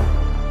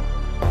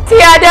sai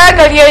ya dawo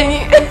gare ni.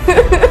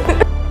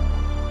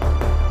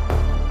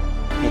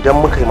 Idan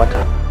muka yi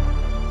mata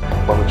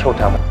ba mu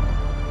kyauta ba.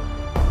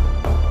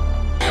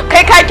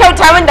 Kai ka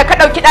kyauta min da ka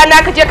ɗauki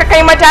ɗana ka je ka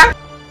kai mata?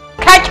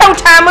 Ka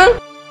kyauta min?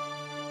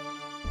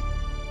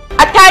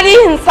 A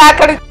tarihin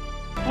sakar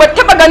ba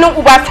taɓa ganin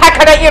uba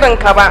sakarar irin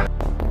ka ba.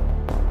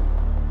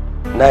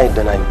 Na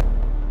yadda na yi,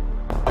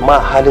 amma a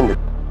halin da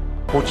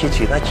ko ke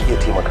ce za ki iya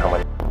taimaka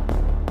mana.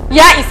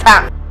 Ya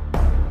isa.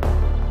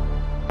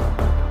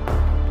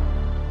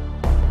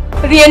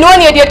 Reno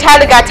ne dai ta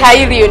riga ta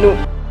yi reno.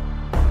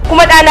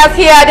 Kuma ɗana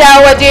sai ya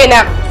dawo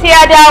wajena, sai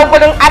ya dawo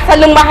gurin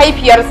asalin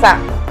mahaifiyarsa.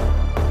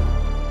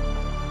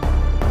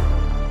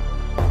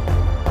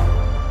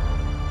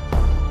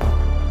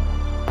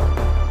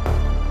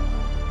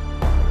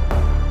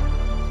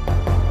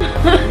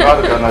 Na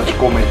riga na ji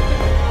komai.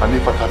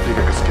 Hanifa ta fi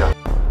ga gaskiya.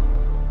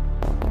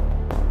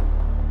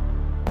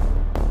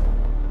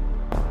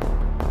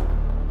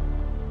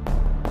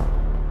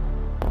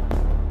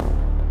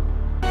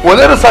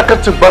 Wane da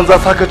sakacin banza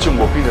sakacin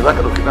wofi ne za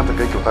ka ɗauki ɗanta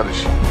kai kyauta da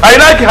shi? A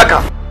ina ki haka?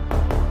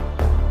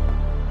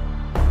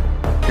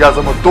 Ya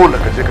zama dole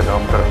ka je ka dawo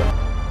makaranta.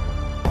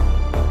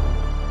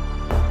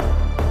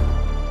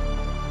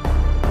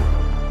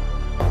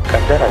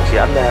 Kaddara ce,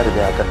 Allah ya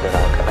riga ya kaddara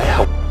haka. Ai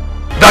hau.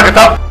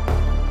 Dakata!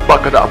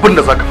 Baka da abin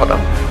da za ka faɗa.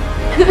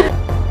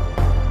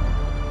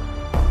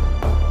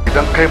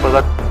 Idan kai ba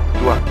za ka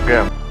zuwa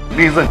gaya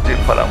ni zan je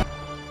faɗa.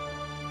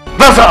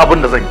 Zan san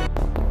abin da zan yi.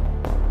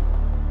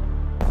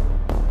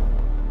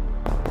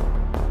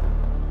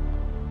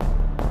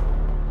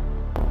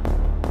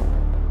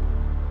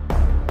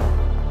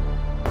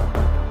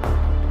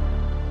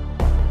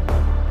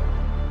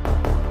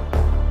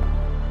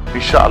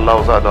 Insha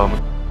Allah za a dawo mu.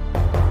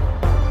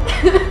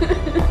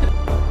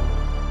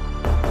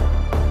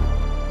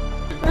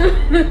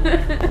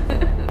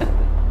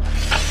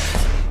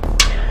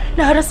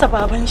 Na rasa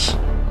baban shi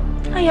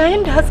a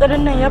yayin da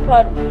hatsarin nan ya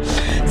faru,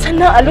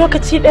 sannan a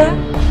lokaci ɗaya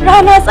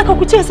rana tsaka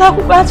ku ce za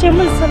ku ɓace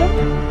min Salim.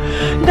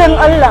 Dan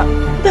Allah,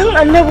 dan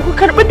Annabi ku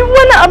karɓi duk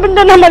wani abin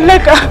da na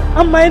mallaka,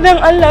 amma dan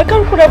Allah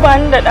kar ku raba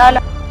ni da ɗana.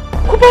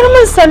 Ku bar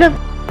min Salim.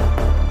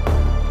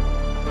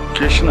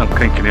 Ke shi nan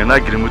kanki ne, na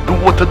girmi duk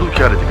wata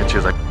dukiya da kika ce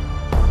za ki.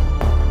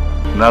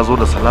 Na zo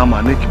da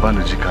salama ne ki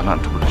bani jika na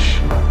tabbata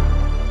shi.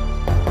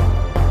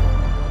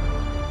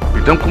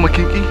 Idan kuma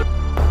kin ki,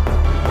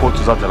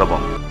 kotu za ta raba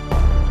mu.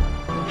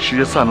 Shi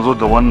yasa na zo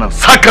da wannan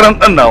sakaran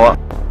ɗan nawa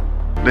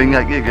don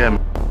ya ƙi gaya.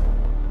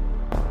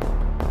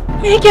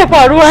 Me yake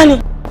faruwa ne?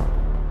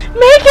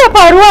 Me yake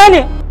faruwa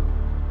ne?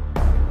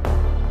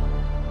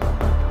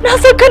 Na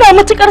san kana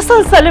matuƙar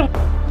son Salim.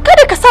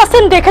 Kada ka sa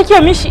son da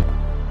kake mishi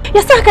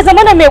ya sa ka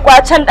zama na mai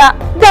kwacen ɗa.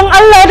 Don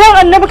Allah, don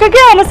Annabi ka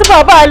gaya musu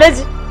baba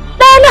Alhaji.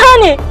 Ɗana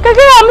ne, ka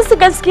gaya musu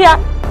gaskiya.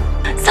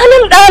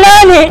 Salim ɗana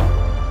ne.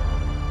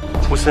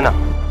 Husna,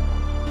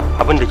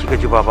 abin da kika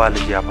ji baba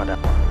Alhaji ya faɗa.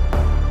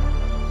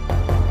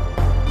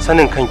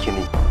 Sanin kanki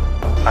ne,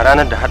 a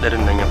ranar da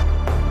haɗarin nan ya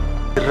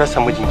kin rasa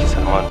mijinki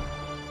Salmanu,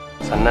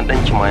 sannan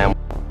ɗanki ma ya mutu.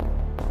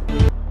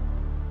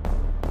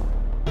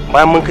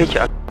 Bayan mun kai ki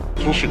a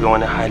kin shiga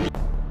wani hali,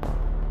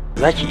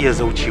 za ki iya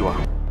zaucewa.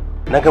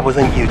 Na ga ba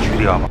zan iya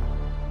jurewa ba.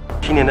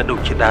 Shine na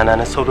ɗauki ɗana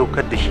na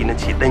sadaukar da shi na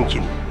ce ɗanki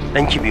ne,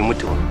 ɗanki bai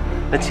mutu ba.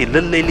 Na ce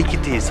lallai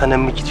likita ya sanar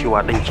miki cewa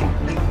ɗanki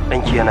ne,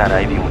 ɗanki yana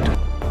raye bai mutu.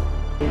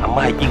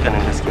 Amma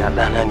hakikanin gaskiya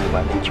ɗana ne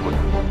ba ɗanki ba.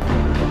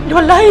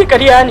 Wallahi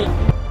ƙarya ne.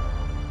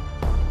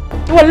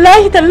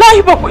 wallahi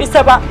tallahi ba ku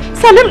isa ba.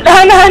 Salim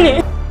ɗana ne.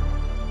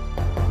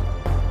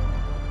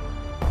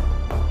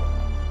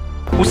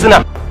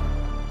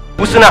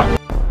 Husna,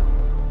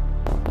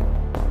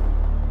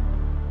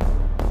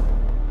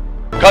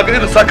 kaga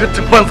irin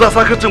sakacin banza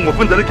sakacin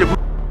wafin da nake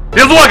gudu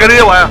yanzu wa gare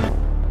ya waya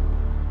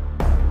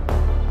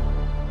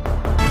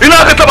ina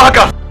aka taba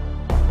haka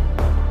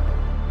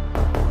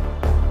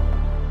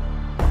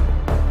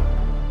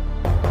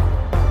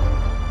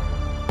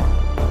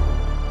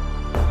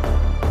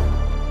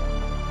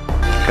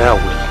kai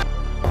hakuri.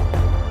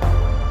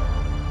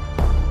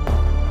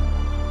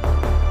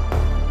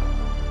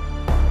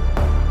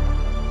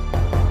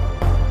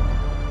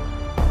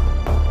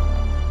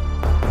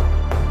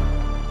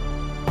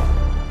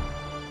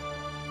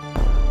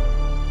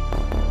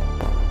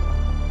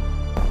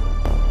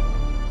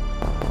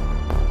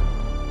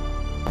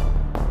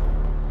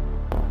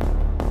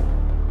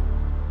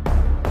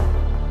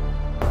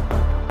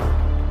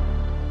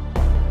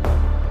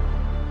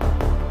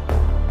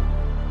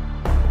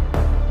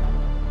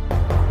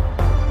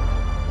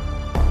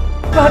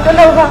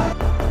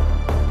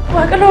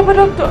 Ba kalau ba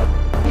doctor.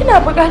 Ina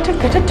buƙatar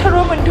ka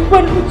tattaro min duk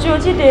wani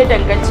hujjoji da ya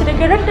danganci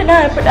daga ran da na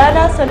haifi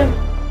ɗana Salim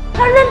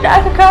har ran da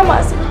aka kama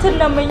asibitin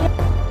nan mai.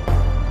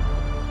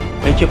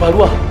 Me ke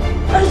faruwa?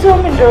 An zo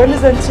min da wani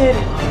zance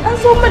ne. An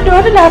zo min da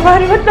wani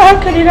labari wanda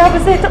hankali na ba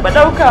zai taɓa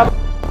ɗauka ba.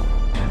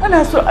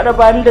 Ana so a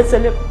raba ni da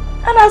Salim.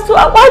 Ana so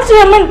a ƙwace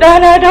min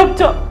ɗana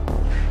doctor.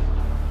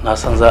 Na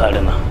san za a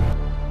rina.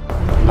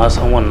 Na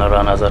san wannan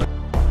rana zar.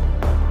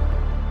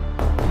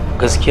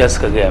 Gaskiya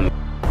suka gaya min.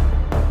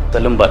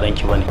 Salim ba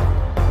ɗanki ba ne.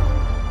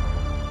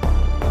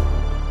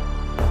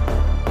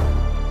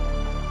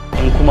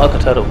 In kuma aka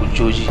tara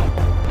hujjoji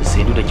da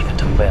saidu da kika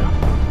tambaya,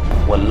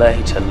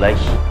 wallahi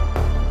tallahi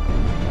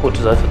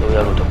kotu za ta ɗau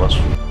yaro ta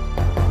basu.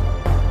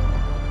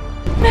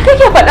 Me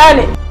kake faɗa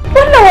ne?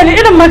 Wannan wani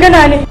irin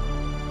magana ne?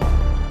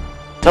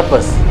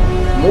 Tabbas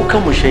mu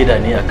kanmu shaida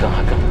ne akan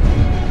haka.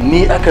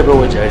 Ni aka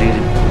bawa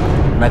jaririn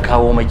na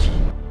kawo maki.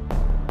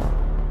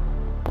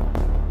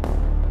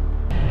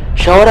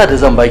 Shawara da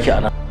zan baki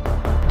anan.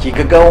 Ki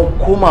gaggawan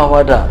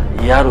komawa da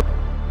yaro.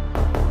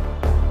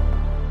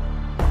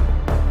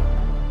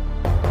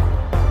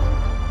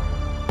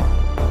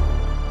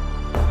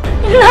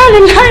 Inna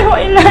lillahi wa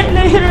inna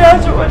ilaihi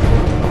raji'un.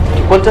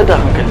 Ki kwantar da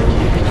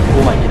hankalinki, ki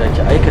koma gida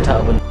ki aikata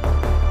abin.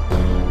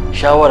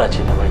 Shawara ce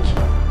na baki.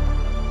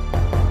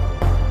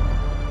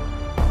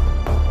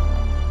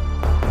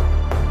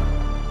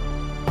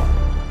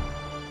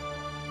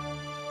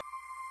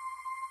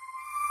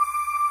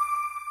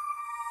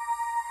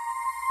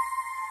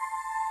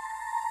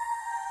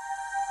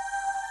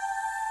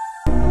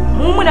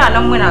 Muna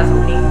nan muna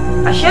zaune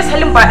ashe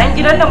Salim ba dan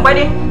gidan nan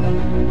bane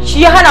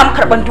shi ya hana mu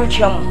karban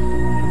dukiyar mu.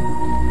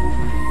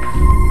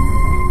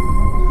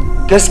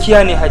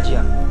 Gaskiya ne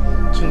Hajiya,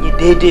 kin yi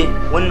daidai,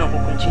 wannan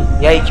hukunci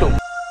yayi kyau.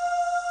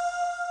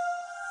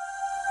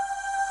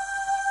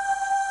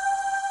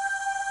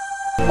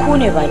 Ku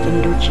ne bakin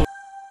dukiya.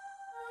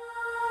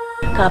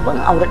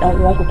 Kafin aure dan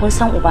uwanku kun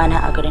san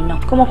ubana a garin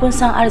nan kuma kun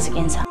san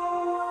arzikinsa.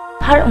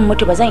 Har in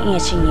mutu ba zan iya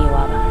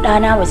cinyewa ba,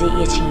 ɗana ba zai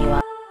iya cinyewa.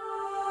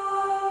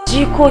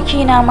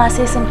 Jikokina ma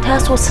sai sun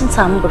taso sun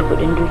samu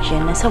burbuɗin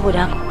dukiyar nan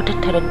saboda haka ku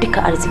tattara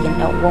duka arzikin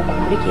ɗan uwanku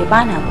ku rike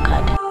bana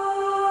bukata.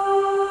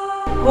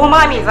 Ko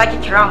ma me zaki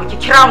kira mu ki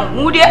kira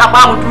mu dai a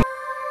ba mu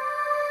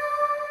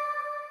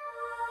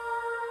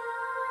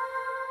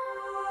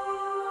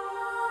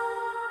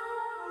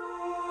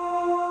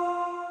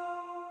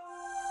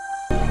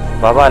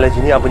Baba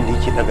Alhaji ni abin da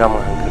yake ɗaga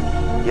min hankali.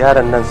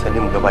 Yaron nan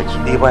Salim gabaki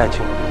ɗaya baya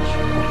cin abinci.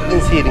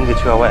 Kullum sai ya dinga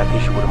cewa wai a kai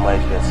shi gurin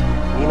mahaifiyarsa.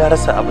 Ni na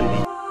rasa abin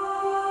da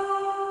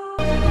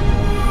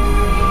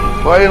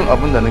bayan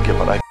abin da nake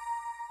faɗa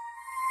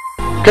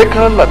kai ka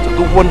lalata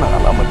duk wannan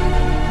al'amari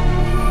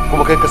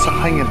kuma kai ka san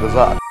hanyar da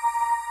za a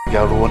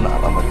gyaro wannan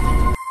al'amari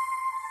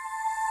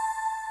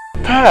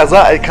ta yaya za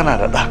a yi kana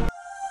da ɗa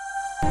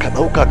ka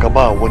ɗauka ka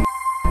ba wani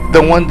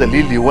don wani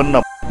dalili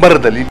wannan mara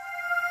dalili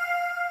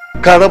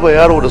ka raba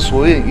yaro da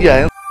soyayyen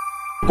iyayen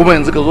kuma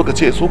yanzu ka zo ka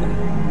ce so ku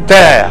ta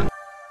yaya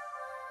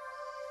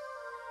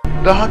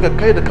don haka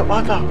kai da ka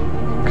ɓata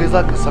kai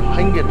za ka san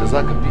hanyar da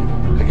za ka bi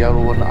ka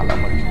gyaro wannan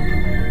al'amari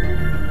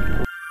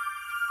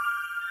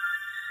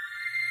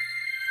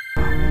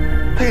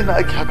ta yana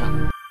ake haka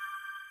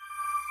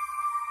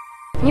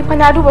Ni fa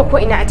na duba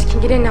ko ina a cikin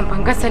gidan nan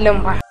ban ga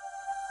Salim ba.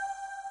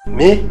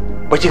 Me?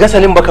 Ba ki ga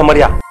Salim ba kamar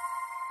ya?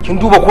 Kin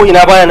duba ko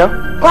ina baya nan?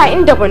 Ba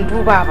inda ban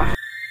duba ba.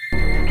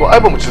 to ai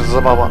ba mu ci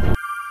zama ba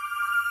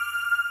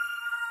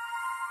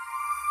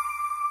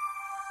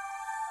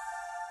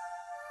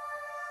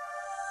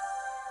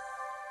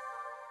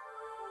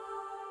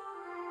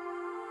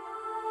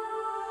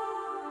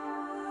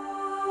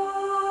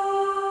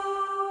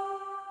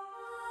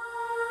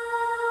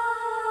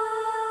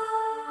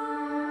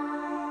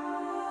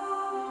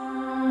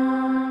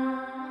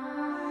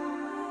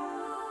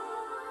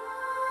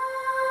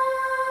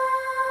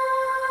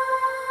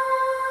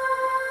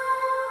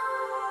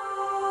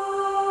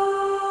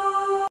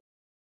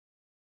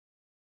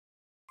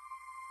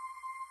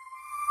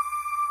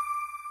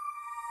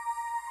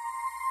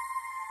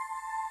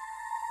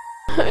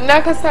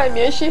Na ka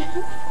same shi.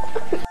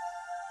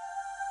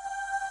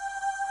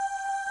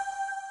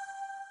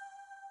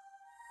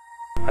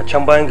 A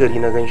can bayan gari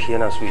na gan shi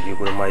yana so ya je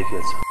gurin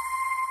mahaifiyarsa.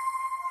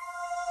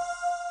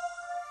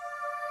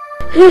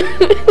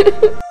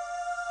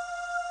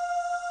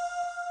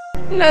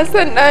 Ina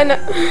son ɗana.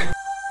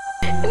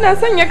 Ina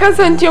son ya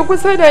kasance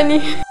kusa da ni.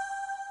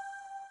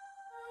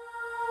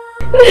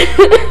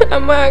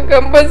 Amma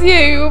hakan ba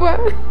zai yiwu ba.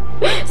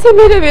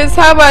 Saboda bai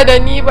saba da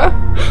ni ba.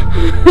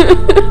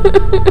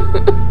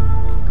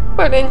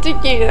 Farin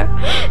ciki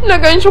na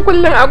gan shi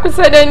kullum a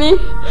kusa da ni.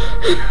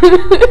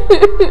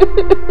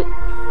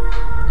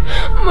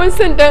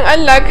 Musun dan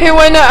Allah kai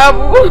wani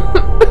abu.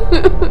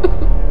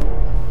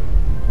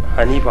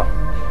 Hanifa,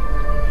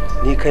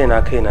 ni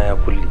kaina ya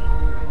kulle.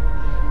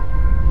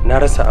 Na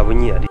rasa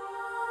abin yi a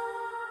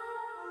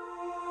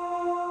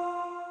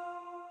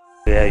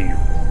ya yiwu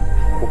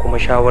ko kuma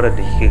shawarar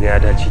da kike ga ya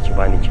dace ki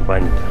bani ta.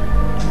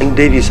 In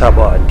dai bai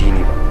saba wa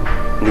addini ba,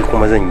 ni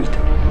kuma zan yi ta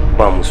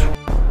ba musu.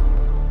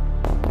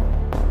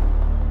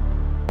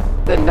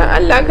 Dan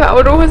Allah ka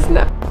aure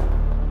Husna.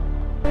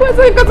 Ba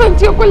zai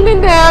kasance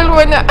kullum da yaro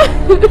na.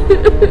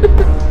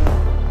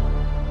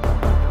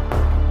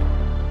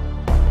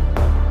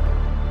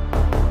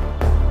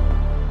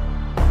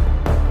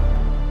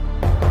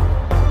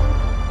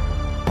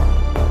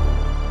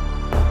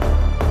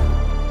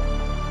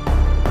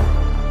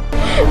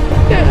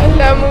 Dan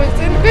Allah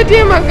Musin ka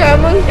taimaka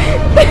min.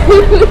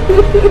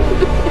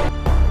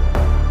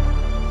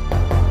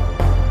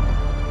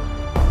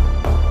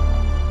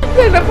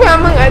 Ka rufa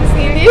min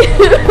asiri.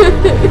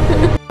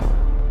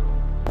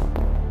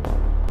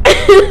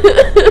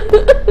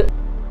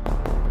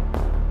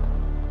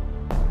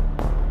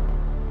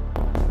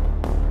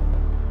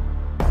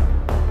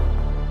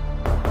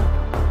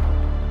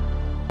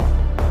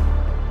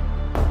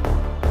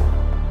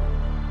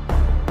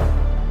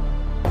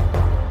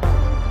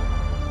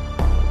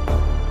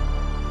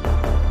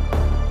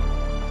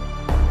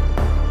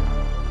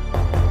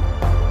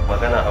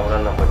 Magana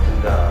auren nan batun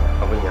da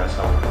abin ya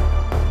samu.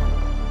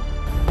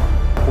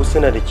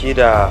 Suna da ke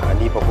da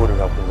Hanifa ko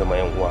da kun zama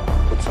yan uwa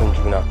kun san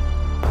juna.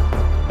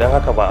 Dan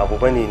haka ba abu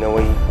bane na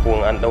wai ko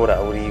in an daura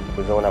aure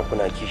ku zauna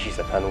kuna kishi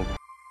tsakanin ku.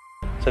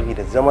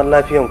 Saboda zaman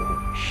lafiyan ku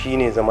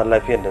shine zaman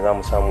lafiyar da zamu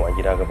samu a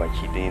gida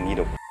gabaki ɗaya ni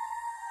da ku.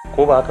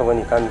 Ko ba haka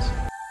bane Kamis?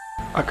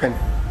 Haka ne.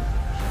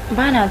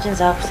 Ba na jin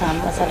za ku samu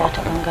matsala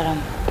ta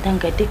bangaren dan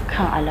ga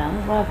dukkan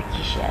alamu babu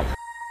kishi a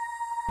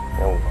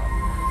yauwa.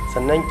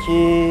 Sannan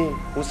ke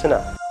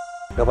Husna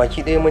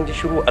gabaki ɗaya mun ji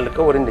shiru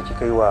alƙawarin da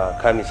kika yi wa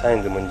Kamis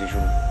yanzu mun ji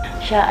shiru.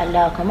 Sha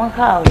Allah kamar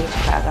ka aure ta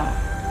kaga.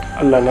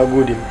 Allah na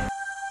gode.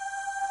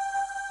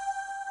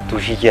 To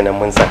shikenan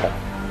mun saka.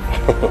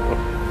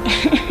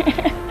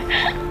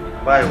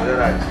 Ba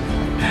yaudara ce.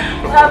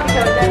 Babu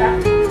yaudara.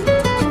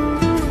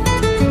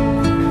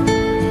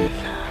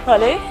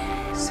 Wale?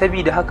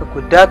 Sabida haka ku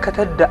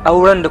dakatar da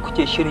auren da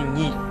kuke shirin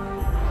yi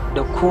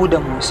da ku da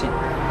Musin.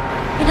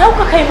 Ina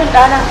kuka kai min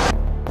ɗana?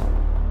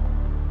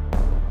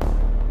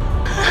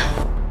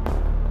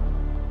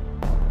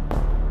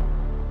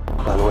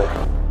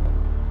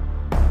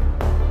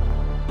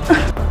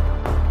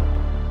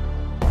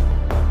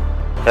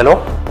 Hello?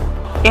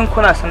 In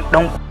kuna son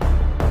ɗanku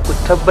ku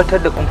tabbatar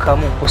da kun kawo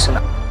min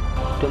Husna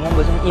domin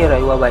ba zan iya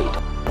rayuwa ba ita.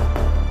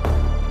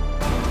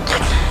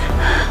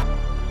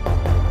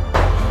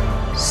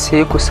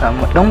 Sai ku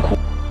samu ɗanku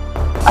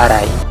a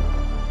raye.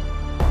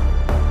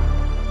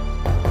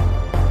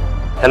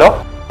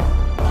 Hello?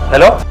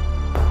 Hello?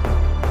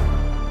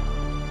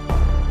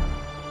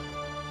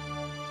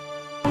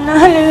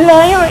 Inna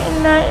lillahi wa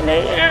inna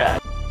ilaihi raji'un.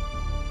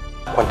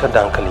 Kwantar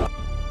da hankali.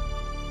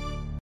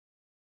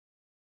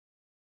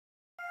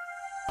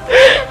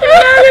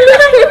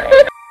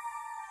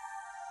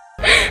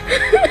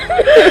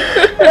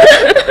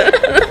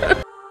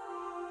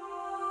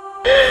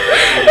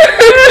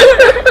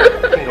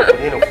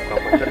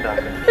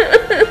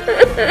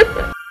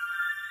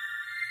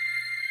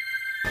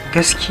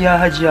 Gaskiya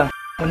Hajiya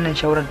wannan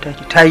shawarar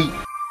taki ta yi.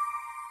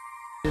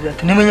 Da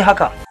tuni mun yi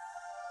haka.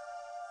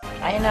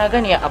 Ai na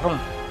gane abin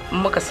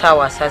in muka sa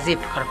wasa zai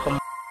fi karfin mu.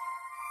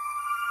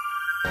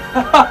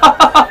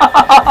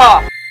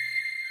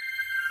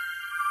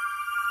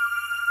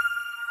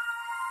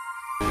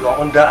 You are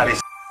under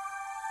arrest.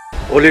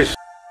 Police.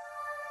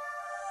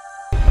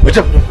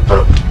 Mutum.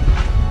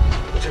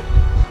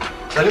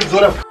 Salim zo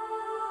nan.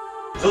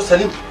 Zo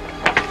Salim.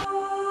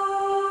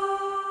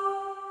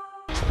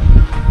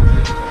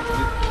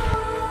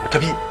 Mu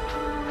tafi.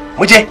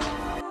 Mu je.